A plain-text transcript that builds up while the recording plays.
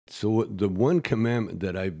So the one commandment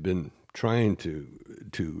that I've been trying to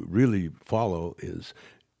really follow is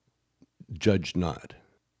judge not.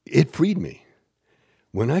 It freed me.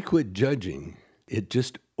 When I quit judging, it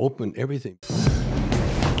just opened everything.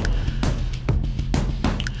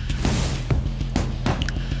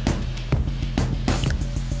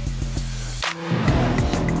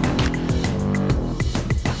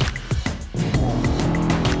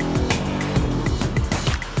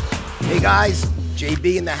 Hey guys,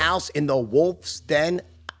 JB in the house in the Wolf's Den.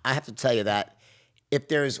 I have to tell you that if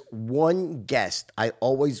there's one guest I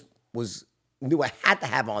always knew I had to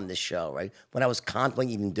have on this show, right? When I was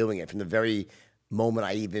contemplating even doing it, from the very moment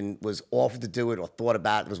I even was offered to do it or thought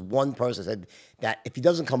about it, there was one person that said that if he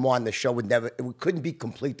doesn't come on, the show couldn't be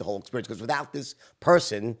complete, the whole experience, because without this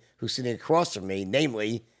person who's sitting across from me,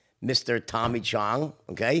 namely Mr. Tommy Chong,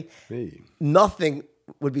 okay? Hey. Nothing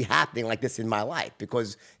would be happening like this in my life,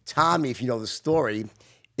 because Tommy, if you know the story,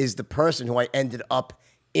 is the person who I ended up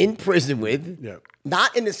in prison with. Yeah.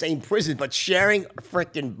 Not in the same prison, but sharing a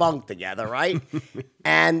freaking bunk together, right?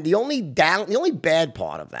 And the only bad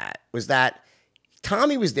part of that was that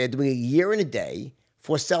Tommy was there doing a year and a day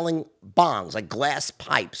for selling bongs, like glass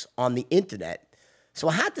pipes, on the internet. So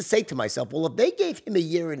I had to say to myself, well, if they gave him a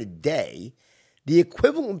year and a day, the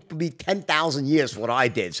equivalent would be 10,000 years for what I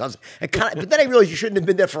did. So but then I realized you shouldn't have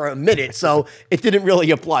been there for a minute, so it didn't really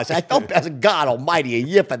apply. So I felt, as a God Almighty, a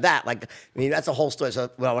year for that. Like, I mean, that's a whole story. So,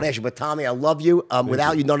 well, I want to ask you, but Tommy, I love you.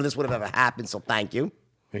 Without you, none of this would have ever happened. So thank you.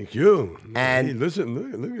 Thank you. And hey, listen,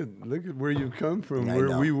 look at where you've come from, I where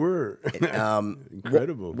know. we were.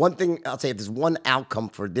 Incredible. One thing I'll say, if there's one outcome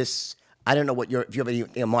for this, I don't know if you have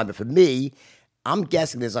anything in mind, but for me, I'm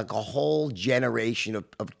guessing there's like a whole generation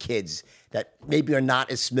of kids that maybe are not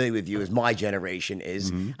as familiar with you as my generation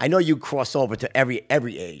is. Mm-hmm. I know you cross over to every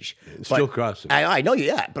age. Still crossing. I know you,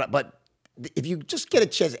 yeah. But if you just get a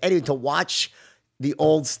chance, anyway, to watch the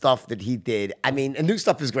old stuff that he did, I mean, and new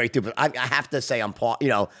stuff is great too, but I have to say I'm part,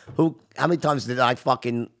 how many times did I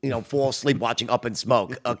fucking, fall asleep watching Up in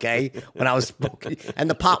Smoke, okay? When I was smoking. And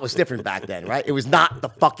the pot was different back then, right? It was not the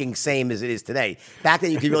fucking same as it is today. Back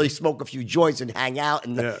then you could really smoke a few joints and hang out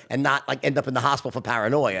and not like end up in the hospital for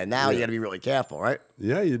paranoia. Now you got to be really careful, right?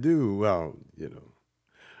 Yeah, you do. Well,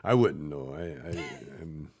 I wouldn't know.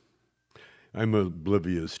 I'm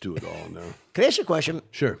oblivious to it all now. Can I ask you a question?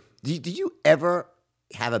 Sure. Did you ever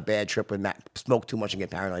have a bad trip when Matt smoked too much and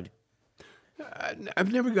get paranoid?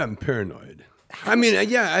 I've never gotten paranoid. I mean,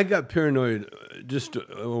 yeah, I got paranoid just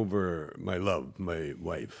over my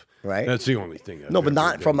wife. Right. That's the only thing. No, but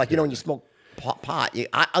not from when you smoke pot.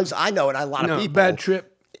 I know it. A lot of people. Bad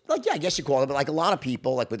trip. Like, yeah, I guess you call it, but like a lot of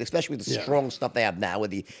people, like especially with the strong stuff they have now,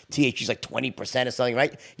 with the THC is like 20% or something,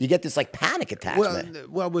 right? You get this like panic attack.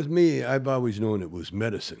 Well, with me, I've always known it was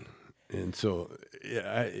medicine. And so,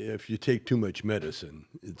 if you take too much medicine,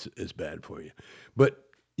 it's bad for you. But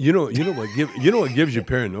you know what gives you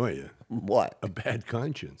paranoia? What? A bad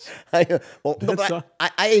conscience. I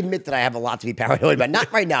admit that I have a lot to be paranoid about.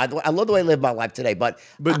 Not right now. I love the way I live my life today, but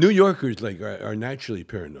New Yorkers are naturally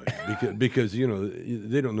paranoid because they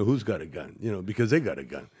don't know who's got a gun. Because they got a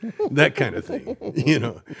gun. That kind of thing.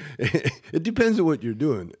 It depends on what you're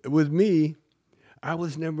doing. With me, I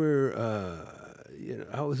was never.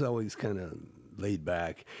 I was always kind of laid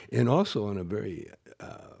back and also on a very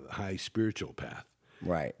high spiritual path.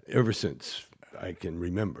 Right. Ever since I can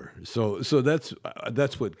remember. So that's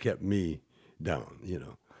what kept me down,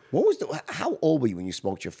 What was how old were you when you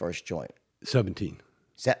smoked your first joint? 17.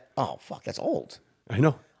 Oh, fuck, that's old. I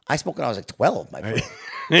know. I smoked when I was like 12, my friend.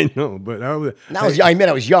 I know, but I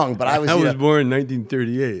was young, but I was born in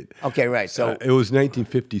 1938. Okay, right. So it was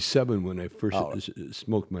 1957 when I first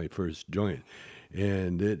smoked my first joint.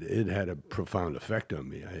 And it had a profound effect on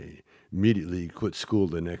me. I immediately quit school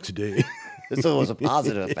the next day. So it was a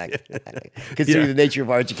positive effect, considering the nature of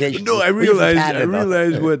our education. No, I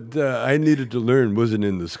realized what I needed to learn wasn't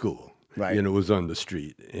in the school. Right. It was on the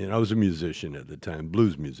street. And I was a musician at the time,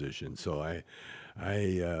 blues musician. So I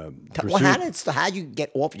how'd you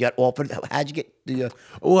get offered? You got offered. How'd you get the?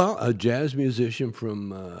 Well, a jazz musician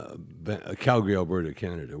from Calgary, Alberta,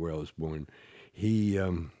 Canada, where I was born. He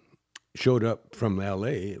showed up from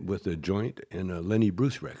L.A. with a joint and a Lenny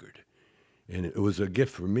Bruce record. And it was a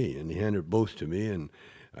gift for me, and he handed both to me, and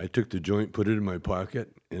I took the joint, put it in my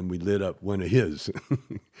pocket, and we lit up one of his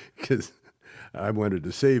because I wanted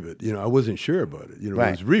to save it. I wasn't sure about it. It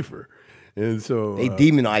was reefer. And so they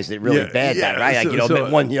demonized it really bad, right? Like,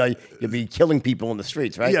 you'll be killing people in the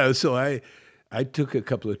streets, right? Yeah, so I took a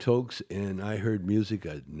couple of tokes, and I heard music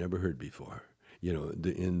I'd never heard before.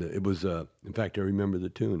 It was, in fact, I remember the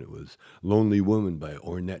tune. It was Lonely Woman by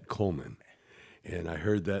Ornette Coleman. And I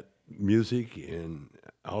heard that music, and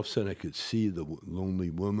all of a sudden I could see the lonely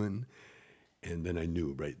woman, and then I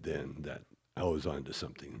knew right then that I was onto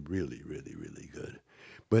something really, really, really good.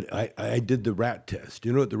 But I did the rat test.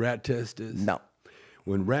 You know what the rat test is? No.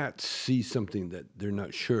 When rats see something that they're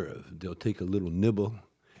not sure of, they'll take a little nibble,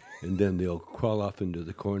 and then they'll crawl off into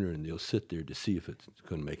the corner, and they'll sit there to see if it's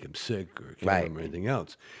going to make them sick or kill them or anything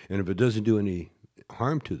else. And if it doesn't do any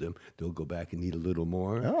harm to them, they'll go back and eat a little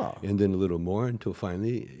more, and then a little more until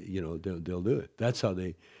finally, they'll do it. That's how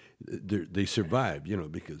they survive,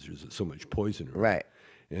 because there's so much poison around. Right.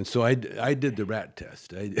 And so I did the rat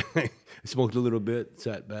test. I smoked a little bit,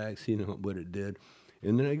 sat back, seen what it did,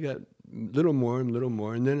 and then I got a little more, and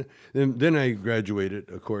then I graduated,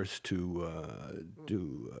 of course, to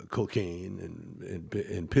cocaine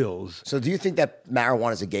and pills. So do you think that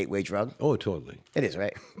marijuana is a gateway drug? Oh, totally. It is,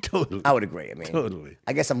 right? Totally. I would agree. I mean, totally.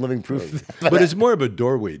 I guess I'm living proof. But it's more of a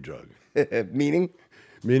doorway drug. Meaning,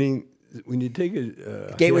 when you take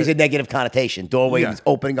a gateway is hit, a negative connotation. Doorway is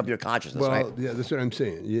opening up your consciousness, right? Well, yeah, that's what I'm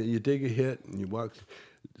saying. You take a hit and you walk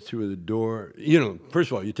through the door.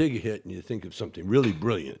 First of all, you take a hit and you think of something really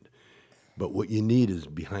brilliant, but what you need is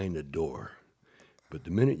behind a door. But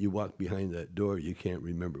the minute you walk behind that door, you can't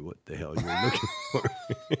remember what the hell you're looking for.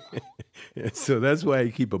 So that's why I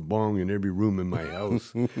keep a bong in every room in my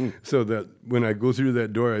house, so that when I go through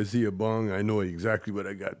that door, I see a bong, I know exactly what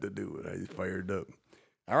I got to do, and I fired up.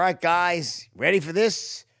 All right, guys, ready for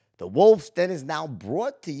this? The Wolf's Den is now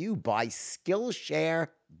brought to you by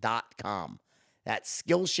Skillshare.com. That's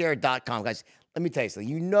Skillshare.com. Guys, let me tell you something.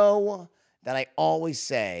 You know that I always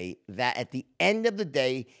say that at the end of the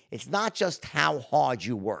day, it's not just how hard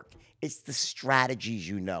you work. It's the strategies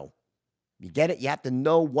you know. You get it? You have to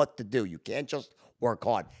know what to do. You can't just work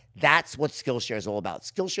hard. That's what Skillshare is all about.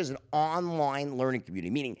 Skillshare is an online learning community,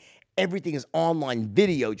 meaning everything is online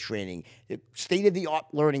video training, state-of-the-art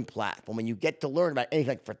learning platform, and you get to learn about anything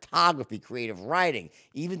like photography, creative writing,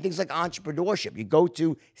 even things like entrepreneurship. You go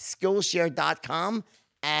to Skillshare.com,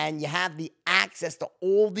 and you have the access to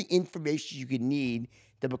all the information you can need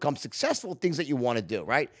to become successful at things that you want to do,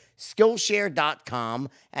 right? Skillshare.com,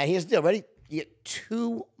 and here's the deal. Ready? You get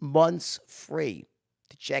 2 months free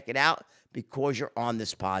to check it out because you're on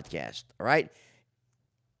this podcast, all right?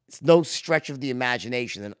 It's no stretch of the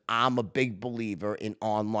imagination, and I'm a big believer in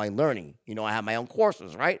online learning. I have my own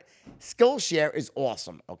courses, right? Skillshare is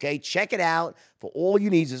awesome, okay? Check it out for all you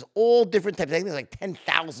need. There's all different types. I think there's like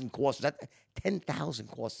 10,000 courses. 10,000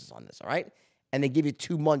 courses on this, all right? And they give you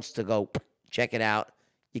 2 months to go check it out.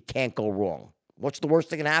 You can't go wrong. What's the worst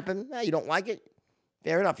that can happen? You don't like it?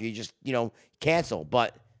 Fair enough. You just, cancel.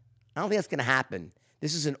 But I don't think that's going to happen.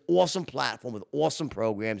 This is an awesome platform with awesome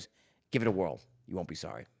programs. Give it a whirl. You won't be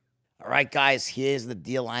sorry. All right, guys, here's the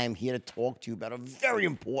deal. I am here to talk to you about a very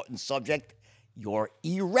important subject, your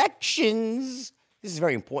erections. This is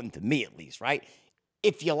very important to me, at least, right?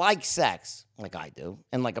 If you like sex, like I do,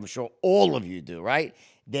 and like I'm sure all of you do, right,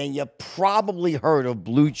 then you probably heard of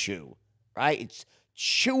Blue Chew, right? It's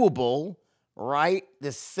chewable, right?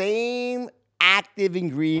 The same active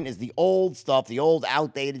ingredient as the old stuff, the old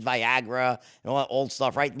outdated Viagra and all that old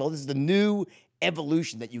stuff, right? Well, this is the new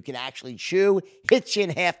evolution that you can actually chew, hits you in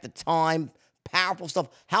half the time, powerful stuff.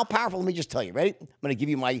 How powerful? Let me just tell you, ready? I'm going to give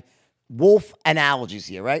you my wolf analogies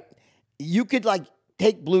here, right? You could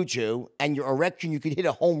take Blue Chew and your erection, you could hit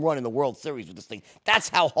a home run in the World Series with this thing. That's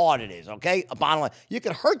how hard it is, okay? A bottom line. You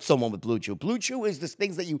could hurt someone with Blue Chew. Blue Chew is this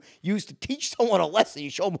things that you use to teach someone a lesson. You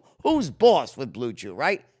show them who's boss with Blue Chew,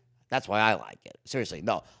 right? That's why I like it. Seriously,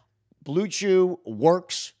 no. Blue Chew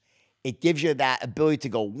works. It gives you that ability to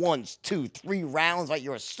go 1, 2, 3 rounds like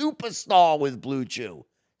you're a superstar with Blue Chew.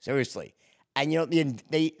 Seriously. And,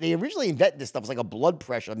 they originally invented this stuff. It was like a blood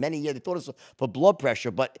pressure. Many years, they thought it was for blood pressure,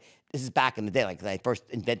 but this is back in the day. Like, they first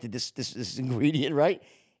invented this ingredient, right?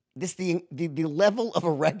 The level of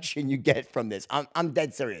erection you get from this, I'm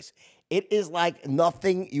dead serious. It is like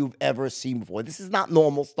nothing you've ever seen before. This is not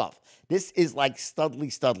normal stuff. This is like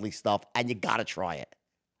studly stuff, and you got to try it.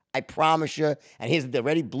 I promise you. And here's the deal.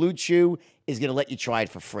 Ready? Blue Chew is going to let you try it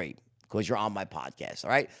for free because you're on my podcast,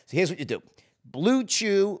 all right? So here's what you do. Blue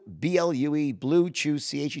Chew, BLUE,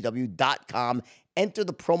 BlueChew.com. Enter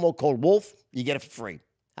the promo code WOLF. You get it for free.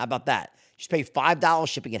 How about that? Just pay $5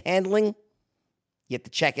 shipping and handling. You have to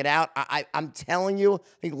check it out. I'm telling you, I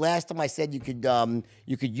think last time I said you could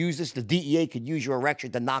use this. The DEA could use your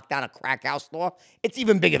erection to knock down a crack house store. It's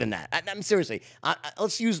even bigger than that. I'm seriously.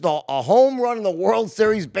 Let's use a home run in the World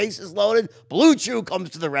Series, bases loaded. Blue Chew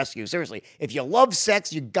comes to the rescue. Seriously, if you love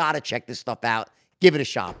sex, you gotta check this stuff out. Give it a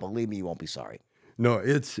shot. Believe me, you won't be sorry. No,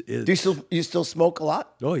 it's. Do you still smoke a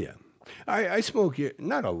lot? Oh yeah. I smoke it,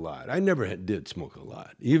 not a lot. I never did smoke a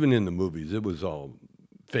lot. Even in the movies, it was all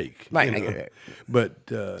fake. Right. You I know? get it.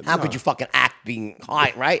 But How could you fucking act being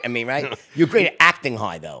high, right? I mean, right? You're great at acting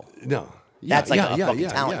high, though. No. That's like a fucking talent you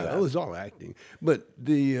Yeah, have. it was all acting. But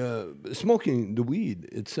the smoking the weed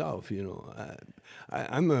itself, you know,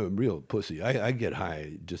 I'm a real pussy. I get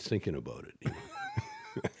high just thinking about it. You know?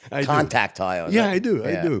 I Contact high. do. Yeah, I do.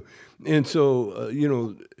 I do. And so, you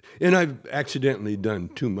know, and I've accidentally done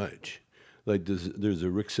too much. Like there's a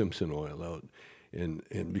Rick Simpson oil out. And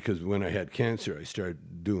because when I had cancer, I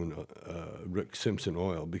started doing Rick Simpson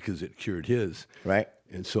oil because it cured his. Right.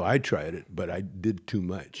 And so I tried it, but I did too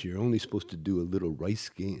much. You're only supposed to do a little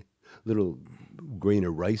little grain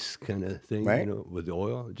of rice kind of thing, Right. you know, with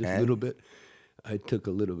oil, just a little bit. I took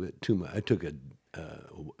a little bit too much. I took a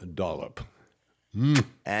dollop.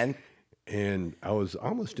 And I was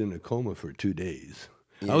almost in a coma for 2 days.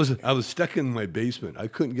 Yeah. I was stuck in my basement. I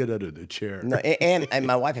couldn't get out of the chair. no, and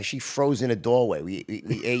my wife, she froze in a doorway. We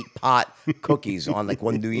ate pot cookies on like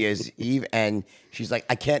one New Year's Eve, and she's like,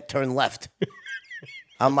 I can't turn left.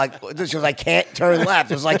 I'm like, she was like, can't turn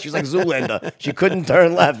left. It was like she's like Zoolander. She couldn't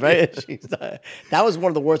turn left, right? That was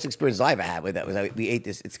one of the worst experiences I ever had with that. Was we ate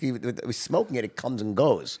this. It's with smoking it. It comes and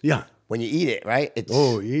goes. Yeah. When you eat it, right? Eat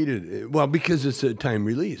it. Well, because it's a time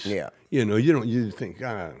release. Yeah. You know, you think,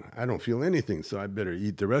 I don't feel anything, so I better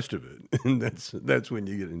eat the rest of it. And that's when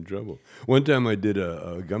you get in trouble. One time I did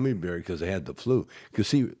a gummy bear because I had the flu. Because,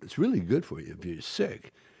 see, it's really good for you if you're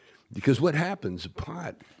sick. Because what happens,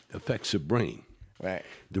 pot affects the brain. Right.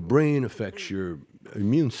 The brain affects your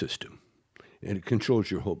immune system, and it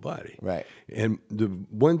controls your whole body. Right. And the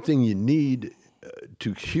one thing you need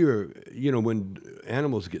to cure, you know, when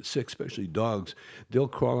animals get sick, especially dogs, they'll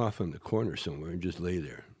crawl off on the corner somewhere and just lay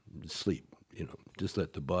there and sleep, you know, just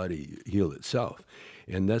let the body heal itself.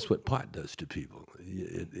 And that's what pot does to people.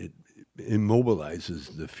 It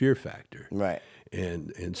immobilizes the fear factor. Right.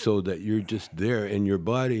 And so that you're just there and your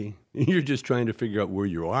body, you're just trying to figure out where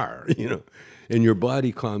you are, you know, and your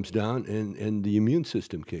body calms down and the immune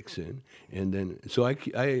system kicks in. And then, so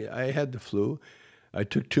I had the flu. I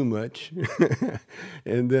took too much.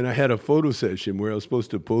 And then I had a photo session where I was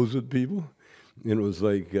supposed to pose with people. And it was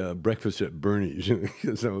like breakfast at Bernie's,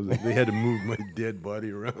 because they had to move my dead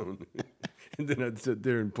body around. And then I'd sit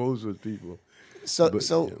there and pose with people. So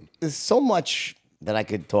Yeah. there's so much that I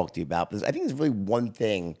could talk to you about. Because I think there's really one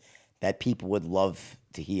thing that people would love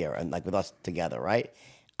to hear, and like with us together, right?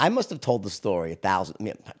 I must have told the story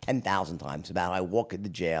 10,000 times about how I walk into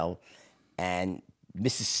jail and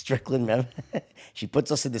Mrs. Strickland, remember? She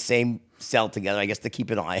puts us in the same cell together, I guess, to keep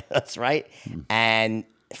an eye on us, right? And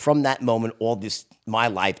from that moment, my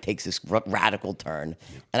life takes this radical turn.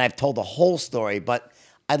 And I've told the whole story, but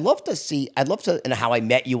I'd love to, and how I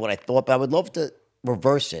met you, what I thought, but I would love to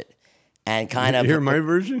reverse it and kind of hear my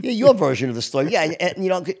version. Yeah, your version of the story. Yeah, and you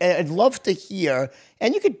know, I'd love to hear.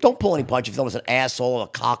 And you don't pull any punches if someone's an asshole or a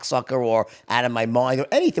cocksucker or out of my mind or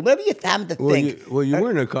anything. Whatever you happen to think. You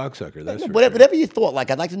weren't a cocksucker. That's for whatever you thought.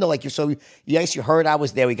 Like I'd like to know. Like you heard I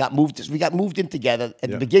was there. We got moved in together.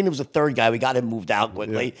 At the beginning, there was a third guy. We got him moved out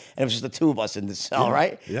quickly, and it was just the two of us in the cell,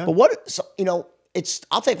 right? Yeah. But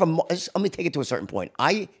I'll tell you let me take it to a certain point.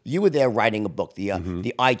 You were there writing a book, the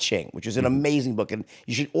I Ching, which is an amazing book, and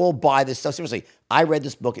you should all buy this stuff. Seriously, I read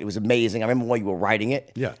this book; it was amazing. I remember when you were writing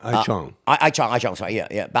it. Yeah, I Chong. I Chong. Sorry,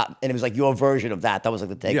 yeah. And it was like your version of that. That was like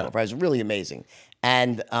the takeover. Yeah. It was really amazing.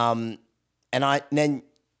 And then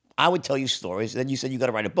I would tell you stories. Then you said you got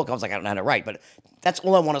to write a book. I was like, I don't know how to write, but that's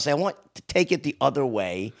all I want to say. I want to take it the other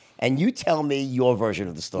way, and you tell me your version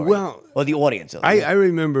of the story. Well, or the audience. I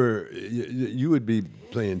remember you would be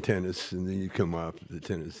playing tennis, and then you come off the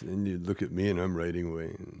tennis, and you look at me, and I'm writing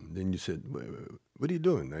away. And then you said, "What are you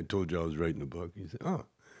doing?" I told you I was writing a book. You said, "Oh,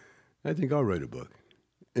 I think I'll write a book."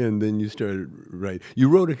 And then you started writing. You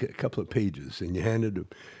wrote a couple of pages, and you handed them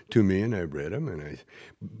to me, and I read them.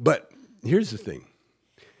 But here's the thing.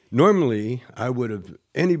 Normally, I would have,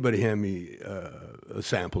 anybody hand me a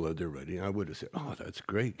sample of their writing, I would have said, "Oh, that's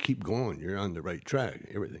great. Keep going. You're on the right track,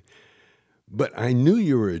 everything." But I knew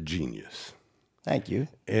you were a genius. Thank you.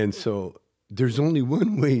 And so there's only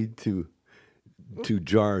one way to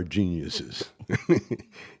jar geniuses,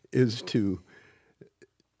 is to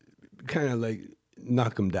kind of like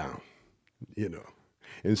knock them down, you know.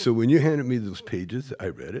 And so when you handed me those pages, I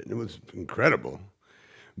read it, and it was incredible.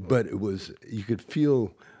 But you could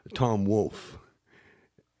feel Tom Wolfe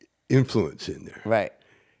influence in there. Right.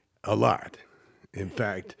 A lot. In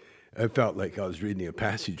fact, I felt like I was reading a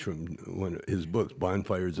passage from one of his books,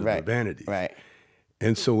 Bonfires of the Vanities. Right.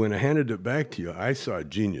 And so when I handed it back to you, I saw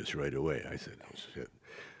genius right away. I said, "Oh, shit."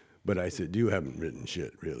 But I said, "You haven't written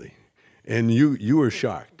shit, really." And you were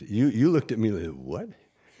shocked. You looked at me like, what?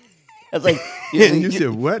 I was like, And you said,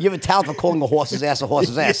 what? You have a talent for calling a horse's ass a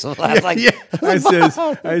horse's ass. So I was like, I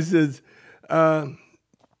says, and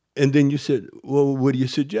then you said, well, what do you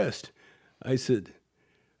suggest? I said,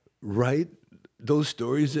 write those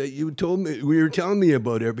stories that you told me, we were telling me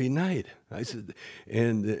about every night. I said,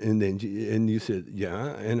 and you said,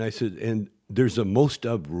 yeah. And I said, and there's a most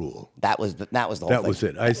of rule. that was the whole thing. That was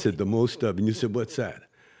it. I said the most of, and you said, what's that?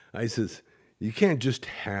 I says, you can't just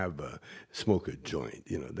smoke a joint.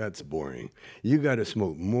 You know, that's boring. You got to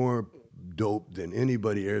smoke more dope than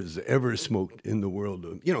anybody has ever smoked in the world.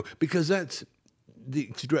 You know, because that's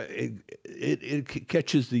it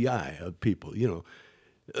catches the eye of people. You know,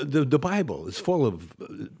 the Bible is full of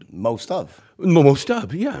Most of.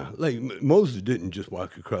 Yeah. Like Moses didn't just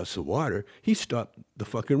walk across the water; he stopped the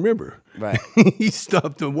fucking river. Right. He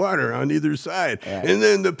stopped the water on either side, Right. and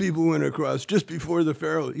then the people went across just before the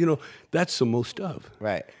Pharaoh. You know, that's the most of.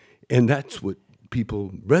 Right. And that's what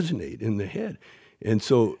people resonate in the head. And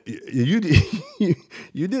so you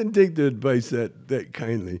didn't take the advice that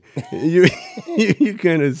kindly. You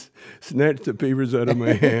kind of snatched the papers out of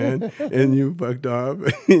my hand and you fucked off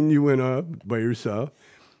and you went off by yourself.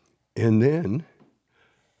 And then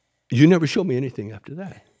you never showed me anything after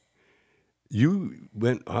that. You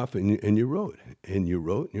went off and you wrote and you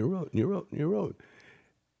wrote and you wrote and you wrote and you wrote.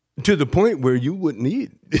 To the point where you wouldn't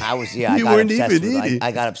eat. I was, yeah, I You got weren't obsessed even with it. eating.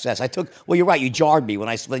 I got obsessed. Well, you're right. You jarred me when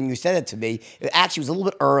you said it to me. It actually was a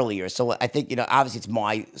little bit earlier. So I think, obviously it's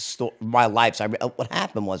my life. So what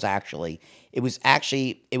happened was it was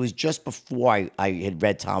just before I had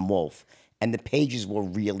read Tom Wolfe, and the pages were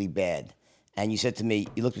really bad. And you said to me,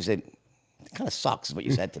 you looked at me and said, it kind of sucks is what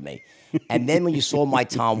you said to me. And then when you saw my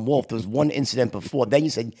Tom Wolfe, there was one incident before. Then you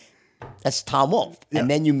said, that's Tom Wolfe. Yeah. And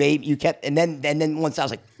then and then once I was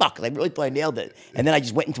like, fuck, I really thought I nailed it. And then I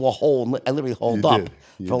just went into a hole and I literally holed up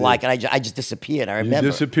and I just disappeared. I remember.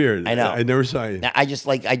 You disappeared. I know. I never saw you. I just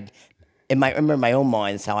I remember in my own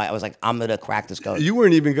mind, that's how I was like, I'm going to crack this code. You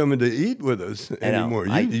weren't even coming to eat with us anymore.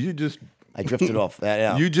 I drifted off.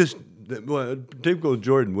 You just, well, typical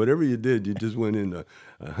Jordan, whatever you did, you just went in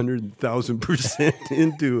 100,000%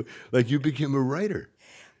 into, like you became a writer.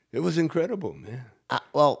 It was incredible, man.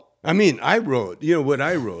 I mean, I wrote a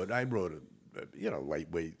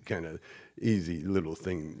lightweight kind of easy little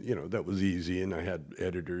thing, that was easy, and I had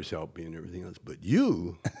editors help me and everything else. But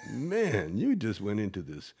you, man, you just went into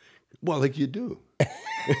this, well, like you do.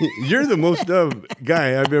 You're the most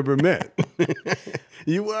guy I've ever met.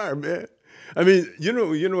 You are, man. I mean,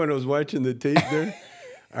 when I was watching the tape there,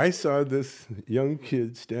 I saw this young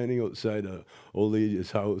kid standing outside a old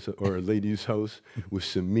lady's house or a lady's house with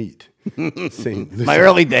some meat, saying, listen, my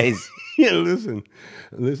early days. Yeah, listen,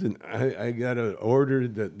 I got an order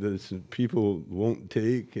that the people won't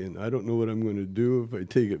take, and I don't know what I'm going to do. If I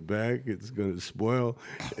take it back, it's going to spoil.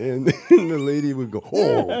 And the lady would go,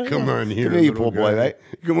 oh, come on here, Come here, you little poor boy, guy. right?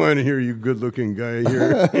 Come on here, you good-looking guy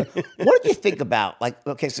here. What did you think about,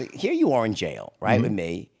 okay, so here you are in jail, right, with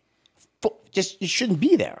me. Just, you shouldn't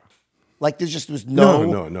be there. Like, there was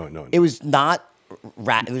no. No. It was not.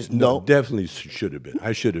 It was no. Definitely should have been.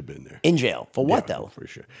 I should have been there. In jail. For what, though? For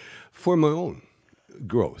sure. For my own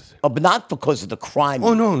growth. Oh, but not because of the crime.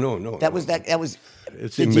 Oh, no. That was.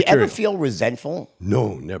 It's did you ever feel resentful?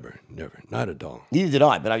 No, never. Not at all. Neither did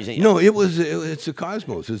I, but I was saying. No, it's the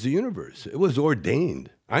cosmos. It's the universe. It was ordained.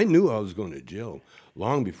 I knew I was going to jail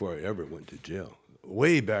long before I ever went to jail.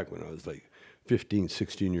 Way back when I was like 15,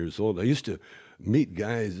 16 years old. I used to meet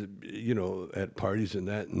guys, at parties and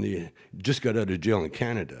that, and they just got out of jail in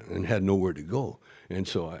Canada and had nowhere to go. And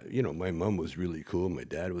so, my mom was really cool, my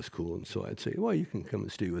dad was cool, and so I'd say, well, you can come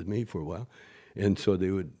and stay with me for a while. And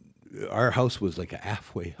so our house was like a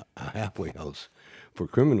halfway house for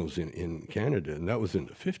criminals in Canada, and that was in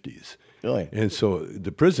the 50s. Really? And so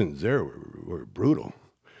the prisons there were brutal.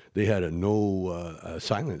 They had a no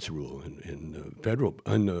silence rule in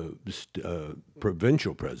the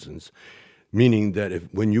provincial prisons, meaning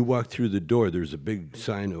that when you walk through the door, there's a big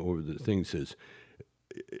sign over the thing that says,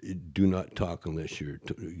 do not talk unless you're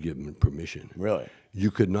given permission. Really?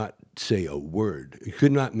 You could not say a word. You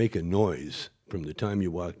could not make a noise from the time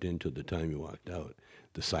you walked in to the time you walked out,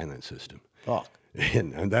 the silent system. Fuck.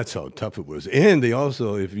 And that's how tough it was. And they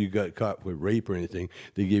also, if you got caught with rape or anything,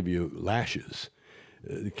 they give you lashes.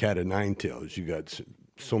 The cat of nine tails. You got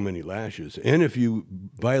so many lashes. And if you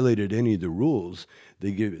violated any of the rules,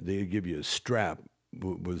 they give you a strap.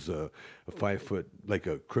 Was a 5 foot, like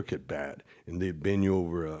a cricket bat, and they'd bend you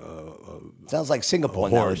over Sounds like Singapore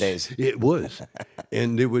horse. nowadays. It was.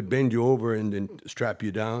 And they would bend you over and then strap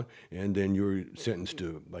you down, and then you were sentenced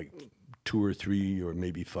to like 2 or 3 or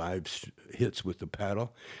maybe 5 hits with the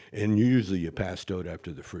paddle, and usually you passed out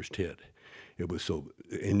after the first hit. It was so,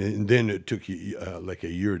 and then it took you like a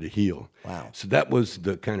year to heal. Wow. So that was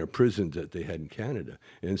the kind of prison that they had in Canada.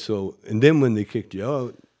 And so, and then when they kicked you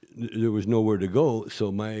out, there was nowhere to go.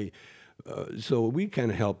 So so we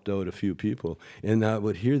kind of helped out a few people, and I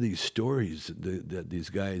would hear these stories that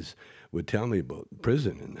these guys would tell me about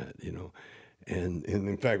prison and that, you know. And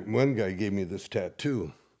in fact, one guy gave me this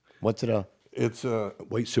tattoo. What's it? It's a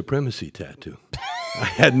white supremacy tattoo. I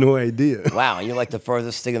had no idea. Wow, you're like the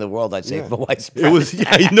furthest thing in the world, I'd say, Yeah. for white supremacist. It was, yeah,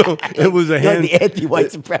 I know. It was a You're hand. like the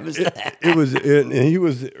anti-white supremacist. It was, and he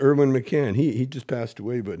was Irwin McCann. He just passed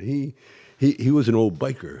away, but he was an old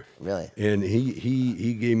biker. Really? And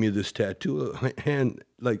he gave me this tattoo,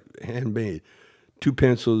 handmade, 2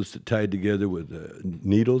 pencils tied together with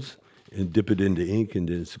needles, and dip it into ink, and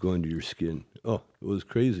then it's going to your skin. Oh, it was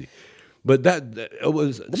crazy. But it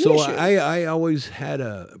was, so I always had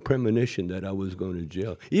a premonition that I was going to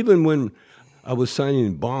jail. Even when I was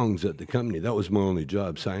signing bongs at the company, that was my only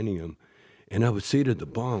job, signing them. And I would say to the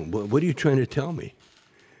bong, what are you trying to tell me?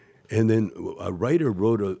 And then a writer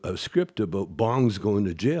wrote a script about bongs going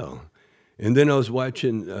to jail. And then I was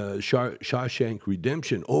watching Shawshank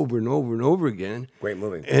Redemption over and over and over again. Great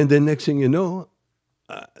movie. And then next thing you know,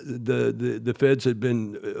 the feds had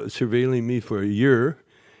been surveilling me for a year,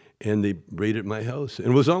 and they raided my house. And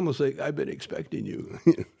it was almost like, I've been expecting you.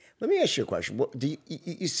 Let me ask you a question. What,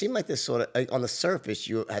 you seem like this sort of, on the surface,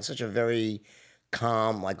 you had such a very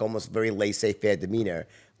calm, like almost very laissez-faire demeanor,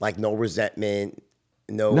 like no resentment,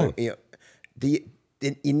 no. You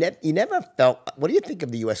know, you never felt, what do you think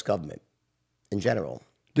of the U.S. government in general?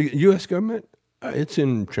 The U.S. government, it's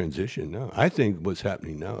in transition now. I think what's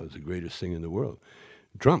happening now is the greatest thing in the world.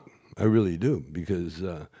 Trump, I really do, because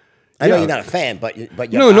I know you're not a fan, but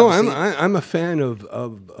you're no, I'm a fan of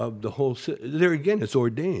the whole. There again, it's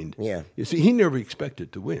ordained. Yeah, you see, he never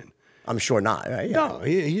expected to win. I'm sure not. Right? Yeah. No,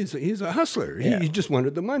 he's a hustler. Yeah. He just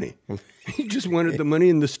wanted the money. He just wanted the money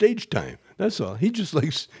and the stage time. That's all. He just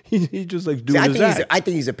likes doing his act. I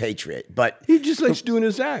think he's a patriot, but he just likes doing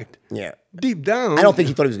his act. Yeah, deep down, I don't think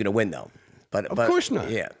he thought he was going to win though. But of course not.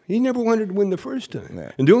 Yeah, he never wanted to win the first time.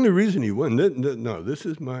 Yeah. And the only reason he won, no, this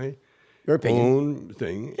is my own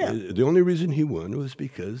thing. Yeah. The only reason he won was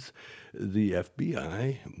because the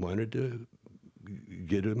FBI wanted to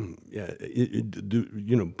get him,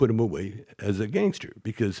 put him away as a gangster,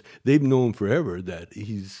 because they've known forever that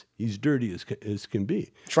he's dirty as can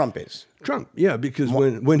be. Trump is. Yeah, because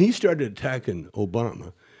when he started attacking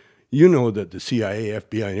Obama, you know that the CIA,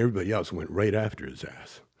 FBI, and everybody else went right after his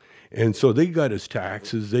ass. And so they got his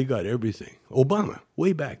taxes, they got everything. Obama,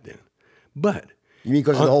 way back then. But you mean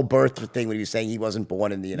because of the whole birth thing when he was saying he wasn't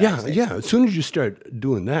born in the United States? Yeah. As soon as you start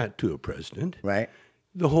doing that to a president, right,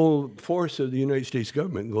 the whole force of the United States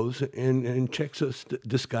government goes and checks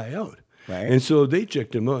this guy out. Right. And so they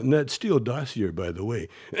checked him out. And that Steele dossier, by the way,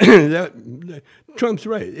 Trump's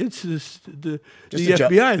right. It's the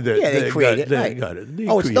FBI that they created got it.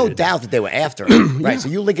 It's no doubt that they were after him. Right. So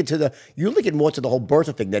you link it more to the whole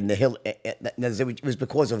birther thing than the Hill. It was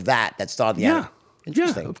because of that started the yeah.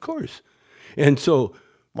 Interesting. Yeah, of course. And so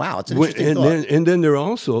wow, it's an interesting thought. And then they're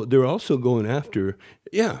also going after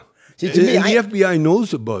See, to me, the FBI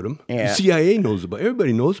knows about him. Yeah. The CIA knows about.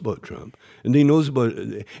 Everybody knows about Trump, and they knows about.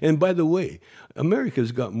 And by the way,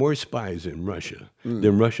 America's got more spies in Russia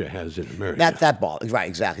than Russia has in America. That ball, right?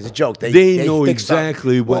 Exactly. It's a joke. They know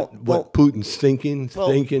exactly what Putin's thinking,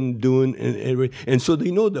 doing, and so they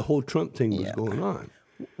know the whole Trump thing was going on.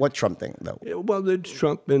 What Trump thing, though? Well, it's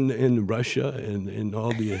Trump and Russia and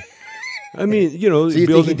all the. I mean, so you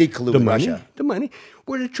think he did collude with Russia? The money.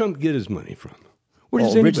 Where did Trump get his money from?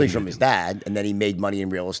 Originally from his dad, and then he made money in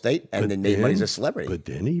real estate, and then made money as a celebrity. But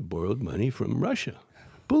then he borrowed money from Russia,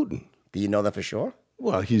 Putin. Do you know that for sure?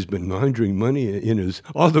 Well, he's been laundering money in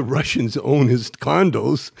all the Russians own his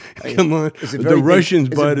condos. Come on. The Russians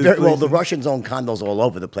bought his Well, the Russians own condos all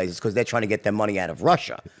over the place because they're trying to get their money out of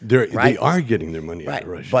Russia. They are getting their money out of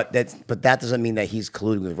Russia. But that doesn't mean that he's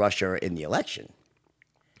colluding with Russia in the election.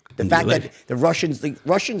 The fact that the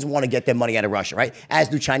Russians want to get their money out of Russia, right? As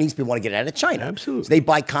do Chinese people want to get it out of China. Absolutely. So they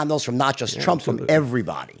buy condos from not just Trump, from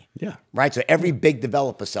everybody. Yeah. Right? So every big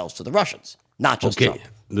developer sells to the Russians, not just Trump.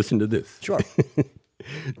 Listen to this. Sure.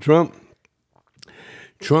 Trump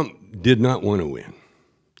did not want to win.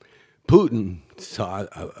 Putin saw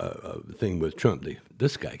a thing with Trump.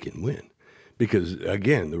 This guy can win. Because,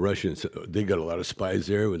 again, the Russians, they got a lot of spies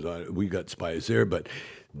there. We got spies there. But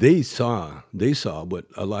they saw what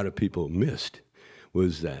a lot of people missed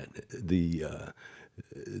was that the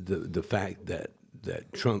fact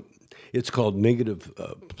that Trump It's called negative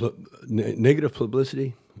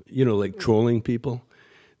publicity. You know, like trolling people.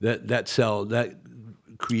 That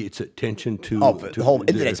creates attention to. Oh, the whole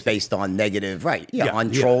internet's based on negative, right? Yeah,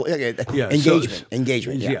 on troll engagement.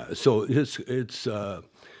 Engagement. Yeah. So it's.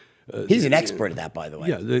 He's an expert at that, by the way.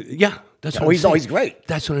 That's Oh, what he's I'm always saying. great.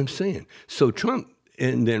 That's what I'm saying. So Trump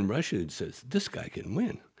and then Russia says this guy can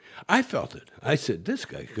win. I felt it. I said this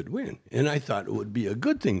guy could win, and I thought it would be a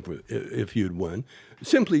good thing for if he'd won,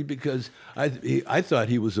 simply because I thought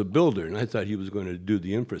he was a builder, and I thought he was going to do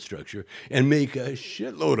the infrastructure and make a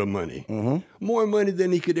shitload of money, more money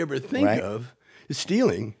than he could ever think of,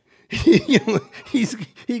 stealing. You know,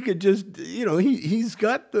 he could just, you know, he's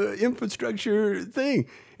got the infrastructure thing,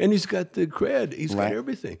 and he's got the cred, he's got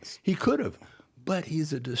everything. He could have, but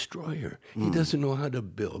he's a destroyer. He doesn't know how to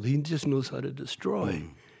build. He just knows how to destroy.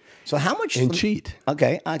 So how much and cheat?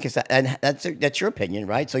 Okay, I guess and that's your opinion,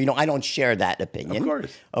 right? So I don't share that opinion. Of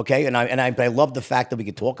course. Okay, and I love the fact that we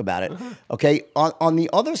could talk about it. Okay, on the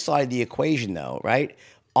other side of the equation, though, right?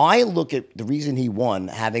 I look at the reason he won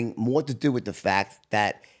having more to do with the fact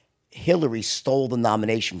that Hillary stole the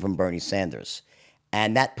nomination from Bernie Sanders,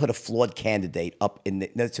 and that put a flawed candidate up in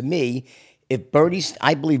the. Now, to me,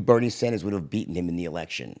 I believe Bernie Sanders would have beaten him in the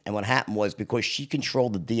election. And what happened was because she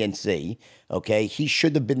controlled the DNC, okay, he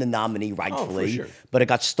should have been the nominee rightfully, but it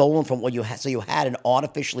got stolen from what you had. So you had an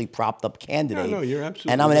artificially propped up candidate. No, you're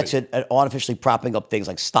absolutely And I'm an expert at artificially propping up things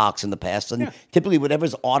like stocks in the past. And typically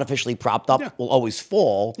whatever's artificially propped up will always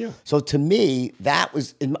fall. So to me,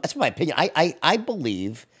 that's my opinion. I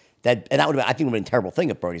believe that, and that would have been, I think it would have been a terrible thing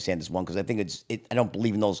if Bernie Sanders won, because I think I don't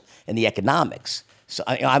believe in the economics. So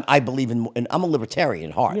I believe in I'm a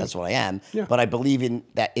libertarian at heart. That's what I am. But I believe in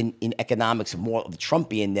economics more of the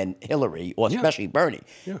Trumpian than Hillary, or especially Bernie.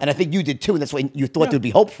 And I think you did too, and that's why you thought there'd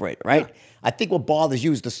be hope for it, right? I think what bothers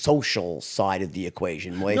you is the social side of the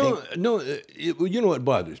equation. You know what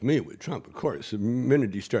bothers me with Trump, of course, the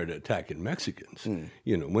minute he started attacking Mexicans,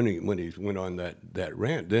 you know, when he went on that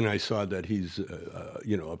rant, then I saw that he's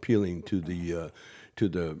appealing to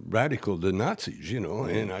the radical, the Nazis, you know,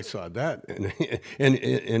 and I saw that,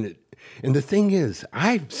 and the thing is,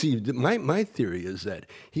 I see my theory is that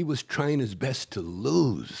he was trying his best to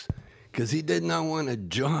lose, because he did not want a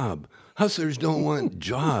job. Hustlers don't want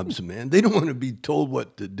jobs, man. They don't want to be told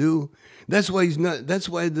what to do. That's why That's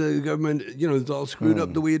why the government, you know, is all screwed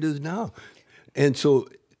up the way it is now. And so,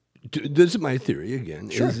 this is my theory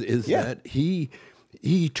again. Is that he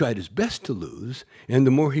tried his best to lose, and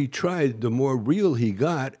the more he tried, the more real he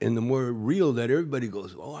got, and the more real that everybody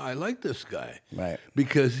goes, "Oh, I like this guy," right?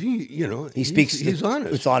 Because he speaks. He's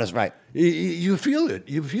honest. It's honest, right? You feel it.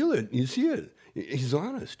 You feel it. You see it. He's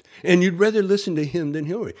honest, and you'd rather listen to him than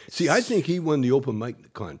Hillary. See, I think he won the open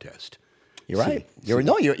mic contest. You're right.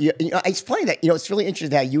 It's funny that it's really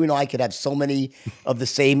interesting how you and I could have so many of the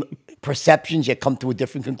same perceptions yet come to a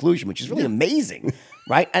different conclusion, which is really amazing,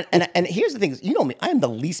 right? And here's the thing: you know me, I am the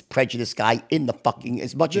least prejudiced guy in the fucking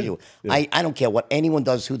as much as you. I don't care what anyone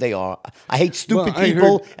does, who they are. I hate stupid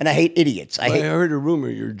people and I hate idiots. I heard a rumor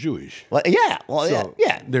you're Jewish. Well, yeah.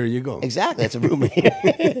 There you go. Exactly, that's a rumor,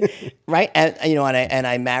 right? And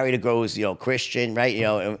I married a girl who's Christian, right?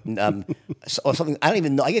 Or something. I don't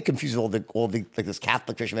even know. I get confused with all the like this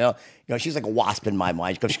Catholic Christian. She's like a wasp in my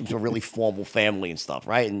mind because she comes from a really formal family and stuff,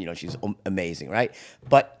 right? And she's amazing, right?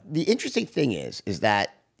 But the interesting thing is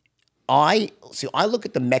that I look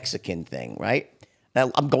at the Mexican thing, right?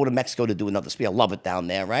 Now, I'm going to Mexico to do another speech. I love it down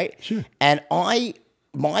there, right? Sure. And my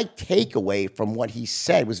takeaway from what he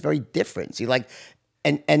said was very different. See, my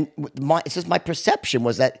perception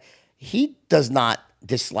was that he does not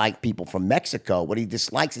dislike people from Mexico. What he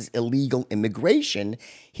dislikes is illegal immigration.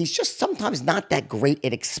 He's just sometimes not that great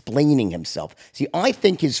at explaining himself. See, I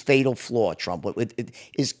think his fatal flaw, Trump,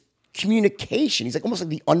 is communication. He's almost like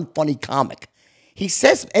the unfunny comic. He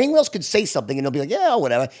says, anyone else could say something and they'll be like, yeah,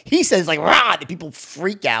 whatever. He says rah, and people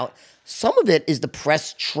freak out. Some of it is the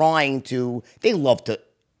press they love to,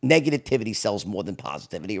 negativity sells more than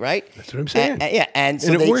positivity, right? That's what I'm saying. And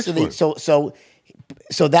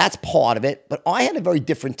so that's part of it. But I had a very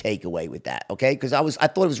different takeaway with that, okay? Because I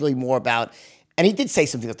thought it was really more about, and he did say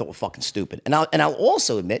something I thought was fucking stupid. And I'll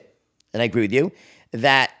also admit, and I agree with you,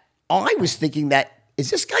 that I was thinking that, is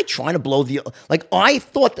this guy trying to blow I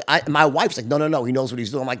thought, my wife was like, no, he knows what he's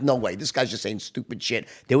doing. I'm like, no way, this guy's just saying stupid shit.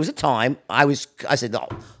 There was a time I said, no,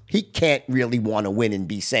 he can't really want to win and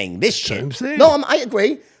be saying this shit. I'm saying. No, I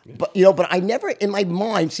agree. But, but I never, in my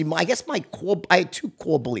mind, I had two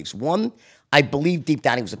core beliefs. One, I believed deep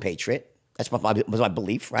down he was a patriot. That's was my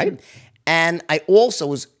belief, right? And I also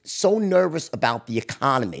was so nervous about the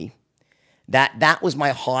economy That was my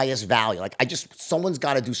highest value. Like someone's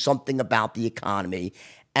got to do something about the economy,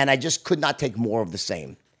 and I just could not take more of the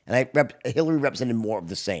same. And Hillary represented more of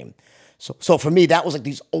the same. So for me, that was like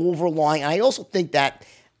these overlying. And I also think that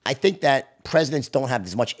presidents don't have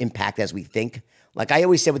as much impact as we think. Like I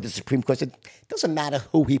always say with the Supreme Court, it doesn't matter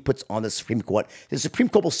who he puts on the Supreme Court. The Supreme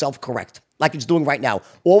Court will self-correct, like it's doing right now.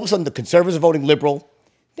 All of a sudden, the conservatives are voting liberal.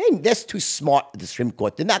 That's too smart, the Supreme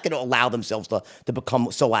Court. They're not going to allow themselves to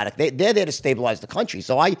become so addict. They're there to stabilize the country.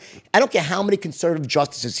 So I don't care how many conservative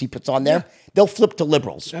justices he puts on there. They'll flip to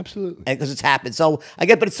liberals. Absolutely. Because it's happened. So I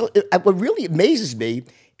get, but what really amazes me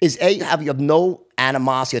is how you have no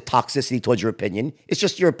animosity or toxicity towards your opinion. It's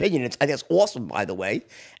just your opinion. I think it's awesome, by the way.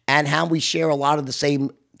 And how we share a lot of the same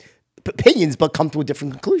opinions, but come to a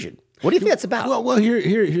different conclusion. What do you think that's about? Well,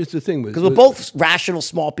 here's the thing. Because we're both rational,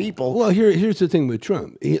 small people. Well, here's the thing with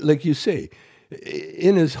Trump. Like you say,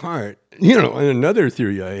 in his heart, and another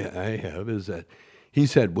theory I have is that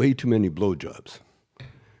he's had way too many blowjobs.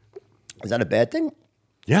 Is that a bad thing?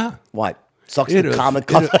 Yeah. Why? Sucks the common.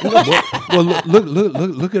 Well,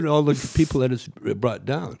 look at all the people that it's brought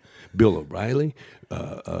down. Bill O'Reilly,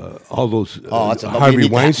 all those Harvey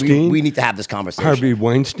Weinstein. We need to have this conversation. Harvey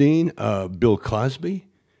Weinstein, Bill Cosby.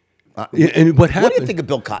 And what happened? What do you think of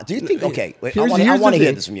Bill Cosby? Do you think? Okay, wait, I want to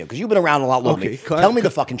hear this from you because you've been around a lot longer. Okay, tell me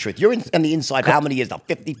the fucking truth. You're on the inside. How many years now?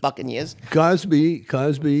 50 fucking years. Cosby.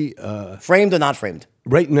 Framed or not framed?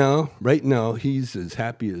 Right now, he's as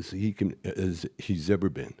happy as he's ever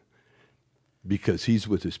been. Because he's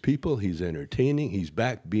with his people, he's entertaining, he's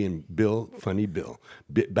back being Bill, funny Bill,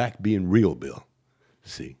 back being real Bill.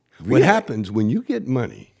 See, really? What happens when you get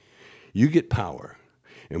money, you get power.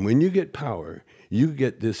 And when you get power, you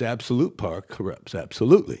get this absolute power corrupts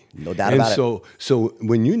absolutely. No doubt about it. So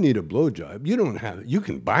when you need a blowjob, you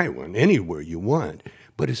can buy one anywhere you want.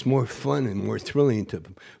 But it's more fun and more thrilling to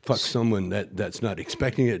fuck someone that's not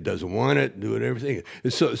expecting it, doesn't want it, do it, everything.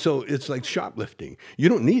 So it's like shoplifting. You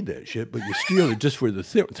don't need that shit, but you steal it just for the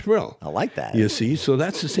thrill. I like that. You see? So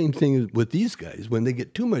that's the same thing with these guys. When they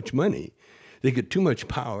get too much money, they get too much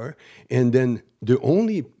power, and then we're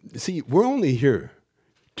only here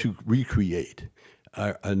to recreate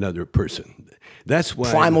another person. That's why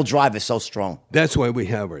primal drive is so strong. That's why we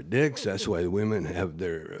have our dicks. That's why women have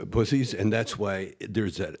their pussies, and that's why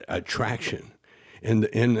there's that attraction. And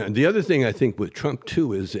the other thing I think with Trump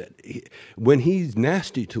too is that when he's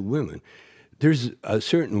nasty to women, there's a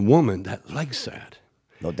certain woman that likes that.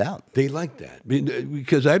 No doubt. They like that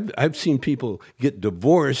because I've seen people get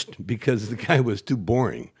divorced because the guy was too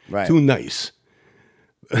boring, too nice.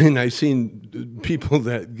 And I've sdo people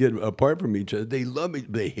that get apart from each other. They love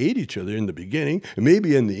it. They hate each other in the beginning, and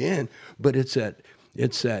maybe in the end. But it's that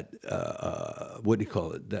what do you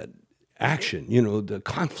call it? That action. The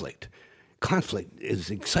conflict. Conflict is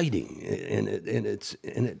exciting, and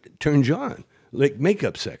it turns you on. Like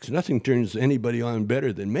makeup sex. Nothing turns anybody on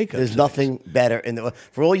better than makeup There's sex. nothing better.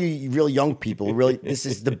 For all you real young people, really, this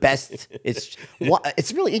is the best. It's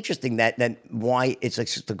really interesting that why it's like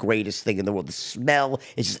just the greatest thing in the world. The smell,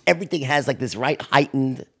 it's just everything has like this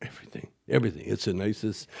heightened. Everything. It's the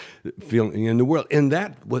nicest feeling in the world. And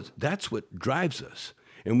that's what drives us.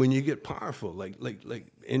 And when you get powerful,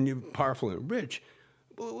 and you're powerful and rich,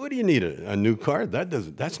 what do you need? A new car?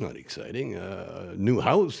 That's not exciting. A new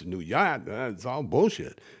house, a new yacht. It's all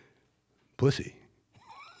bullshit. Pussy.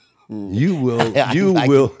 You will.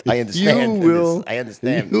 I understand. I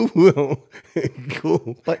understand. You will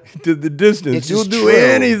go to the distance. You'll do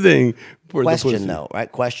anything for the pussy. Question though,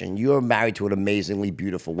 right? Question. You are married to an amazingly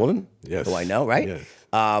beautiful woman. Yes. Who I know, right?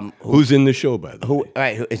 Yes. Who's in the show, by the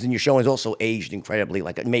way? Who is in your show? Is also aged incredibly,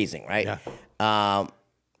 amazing, right? Yeah.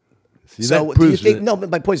 See, so do you think? No, but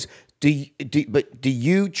my point is, do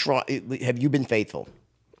you try? Have you been faithful?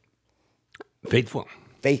 Faithful.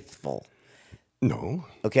 No.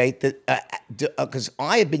 Okay. Because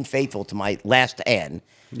I have been faithful to my last Anne.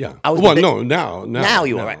 Yeah. Now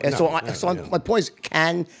you are right. So my point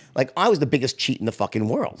is, I was the biggest cheat in the fucking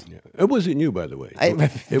world. Yeah. It wasn't you, by the way.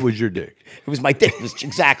 It was your dick. It was my dick.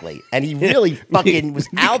 Exactly. And he really fucking was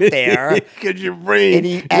out there. Because your brain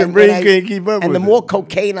can't keep up with it. And the more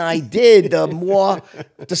cocaine I did, the more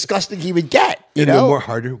disgusting he would get. The more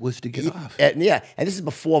harder it was to get off. And this is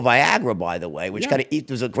before Viagra, by the way, which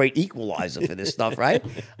was a great equalizer for this stuff, right?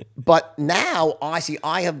 But now I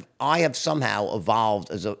have somehow evolved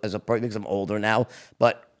as a person, because I'm older now,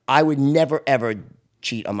 but I would never ever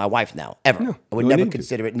cheat on my wife now, ever. No, I would never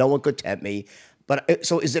consider it. No one could tempt me. But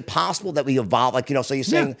so is it possible that we evolve? So you're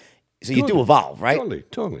saying, you do evolve, right?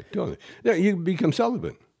 Totally. Yeah, you become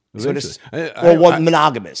celibate. So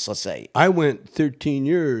monogamous, let's say. I went 13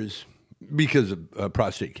 years because of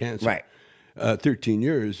prostate cancer. Right. 13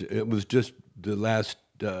 years. It was just the last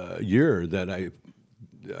year that I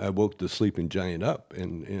woke the sleeping giant up.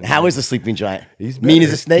 And How is the sleeping giant? He's better. Mean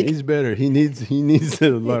as a snake? He's better. He needs a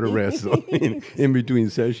lot of rest though, in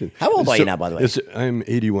between sessions. How old are you now, by the way? I'm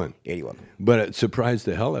 81. 81. But it surprised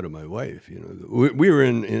the hell out of my wife. You know, we were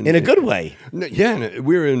in a good way. Yeah,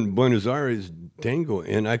 we were in Buenos Aires tango,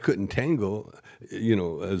 and I couldn't tango, you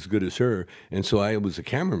know, as good as her, and so I was a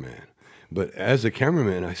cameraman. But as a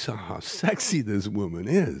cameraman, I saw how sexy this woman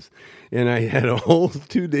is. And I had a whole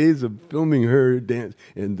 2 days of filming her dance.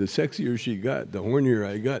 And the sexier she got, the hornier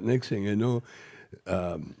I got. Next thing I know,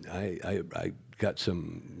 I got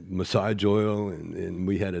some massage oil, and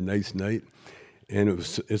we had a nice night. And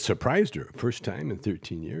it surprised her. First time in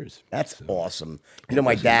 13 years. That's awesome. You know,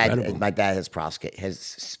 my dad has prostate, has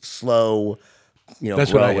slow, you know,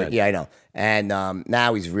 that's what I had. Yeah, I know. And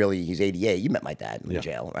now he's 88. You met my dad in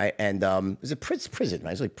jail, right? And it was a prison,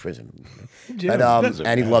 right? It's like prison. Yeah, but,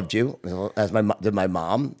 and he loved you, as did my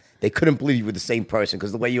mom. They couldn't believe you were the same person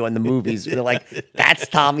because the way you were in the movies, they're like, that's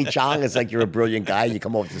Tommy Chong. It's like you're a brilliant guy. You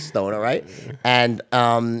come over to Stoner, right? And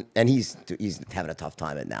he's having a tough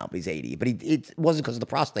time it now, but he's 80. But it wasn't because of the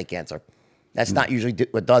prostate cancer. That's not usually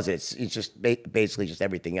what does it. It's just basically just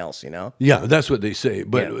everything else, you know? Yeah, that's what they say.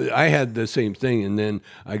 But I had the same thing, and then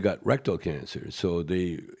I got rectal cancer. So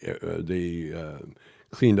they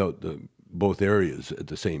cleaned out both areas at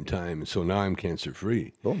the same time. And so now I'm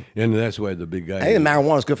cancer-free. Boom. And that's why the big guy... I think the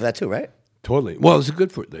marijuana is good for that too, right? Totally. Well, it's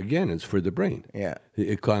good for, again, it's for the brain. Yeah.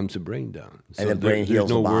 It calms the brain down. So and the brain heals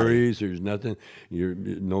the body. There's no worries, there's nothing,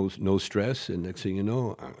 no stress, and next thing you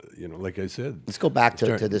know, like I said. Let's go back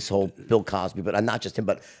to this whole Bill Cosby, but not just him,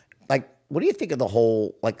 but like, what do you think of the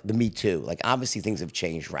whole, like the Me Too? Like, obviously things have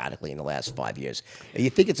changed radically in the last 5 years. You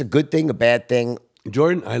think it's a good thing, a bad thing?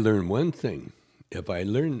 Jordan, I learned one thing. If I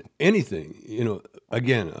learn anything, you know,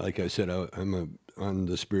 again, like I said, I'm on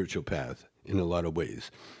the spiritual path in a lot of ways.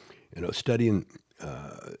 You know, studying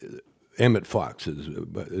Emmett Fox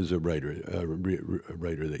is a writer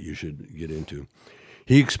that you should get into.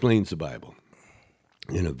 He explains the Bible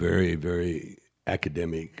in a very, very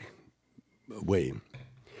academic way.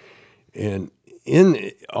 And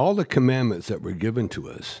in all the commandments that were given to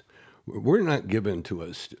us, were not given to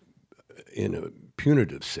us in a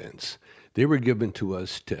punitive sense. They were given to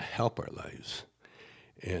us to help our lives.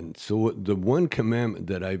 And so the one commandment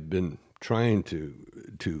that I've been trying to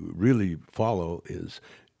really follow is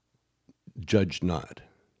judge not.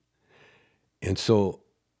 And so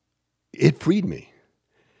it freed me.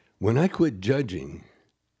 When I quit judging,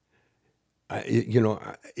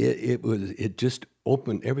 it just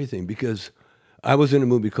opened everything, because I was in a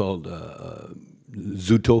movie called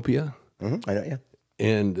Zootopia. Mm-hmm. I know, yeah.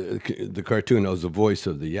 And the cartoon, I was the voice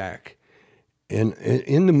of the yak. And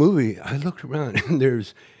in the movie, I looked around, and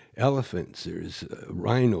there's elephants, there's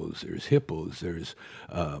rhinos, there's hippos, there's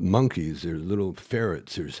monkeys, there's little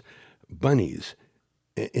ferrets, there's bunnies.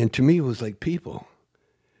 And to me, it was like people.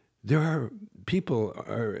 People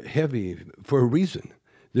are heavy for a reason.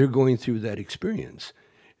 They're going through that experience.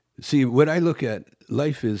 See, what I look at,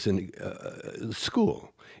 life is in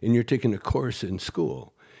school, and you're taking a course in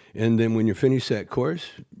school. And then when you finish that course,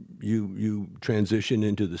 you transition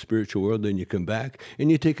into the spiritual world, then you come back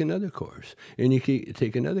and you take another course, and you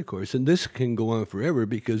take another course. And this can go on forever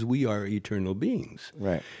because we are eternal beings.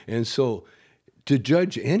 Right. And so to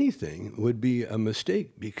judge anything would be a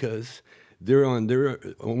mistake, because they're on their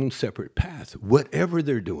own separate path, whatever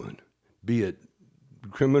they're doing, be it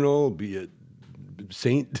criminal, be it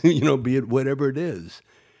saint, be it whatever it is.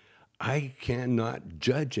 I cannot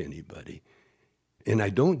judge anybody. And I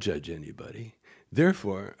don't judge anybody.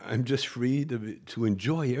 Therefore, I'm just free to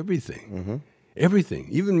enjoy everything. Mm-hmm. Everything.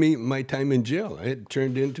 Even my time in jail, it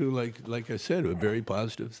turned into, like I said, a very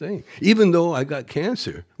positive thing. Even though I got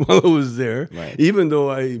cancer while I was there, right. Even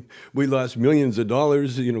though we lost millions of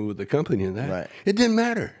dollars, with the company and that, right. It didn't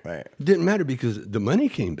matter. Right. It didn't matter, because the money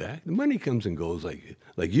came back. The money comes and goes,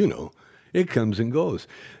 it comes and goes.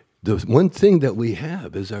 The one thing that we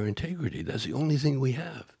have is our integrity. That's the only thing we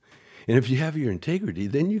have. And if you have your integrity,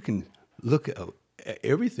 then you can look at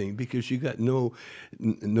everything, because you got no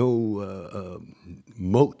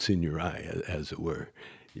motes in your eye, as it were.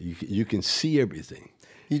 You can see everything.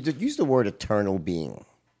 You use the word eternal being,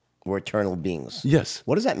 or eternal beings. Yes.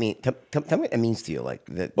 What does that mean? Tell me what it means to you. Like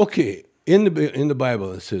that. Okay, in the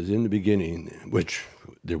Bible it says, in the beginning, which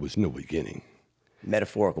there was no beginning.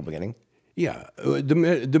 Metaphorical beginning. Yeah,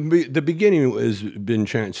 the beginning has been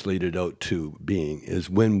translated out to being is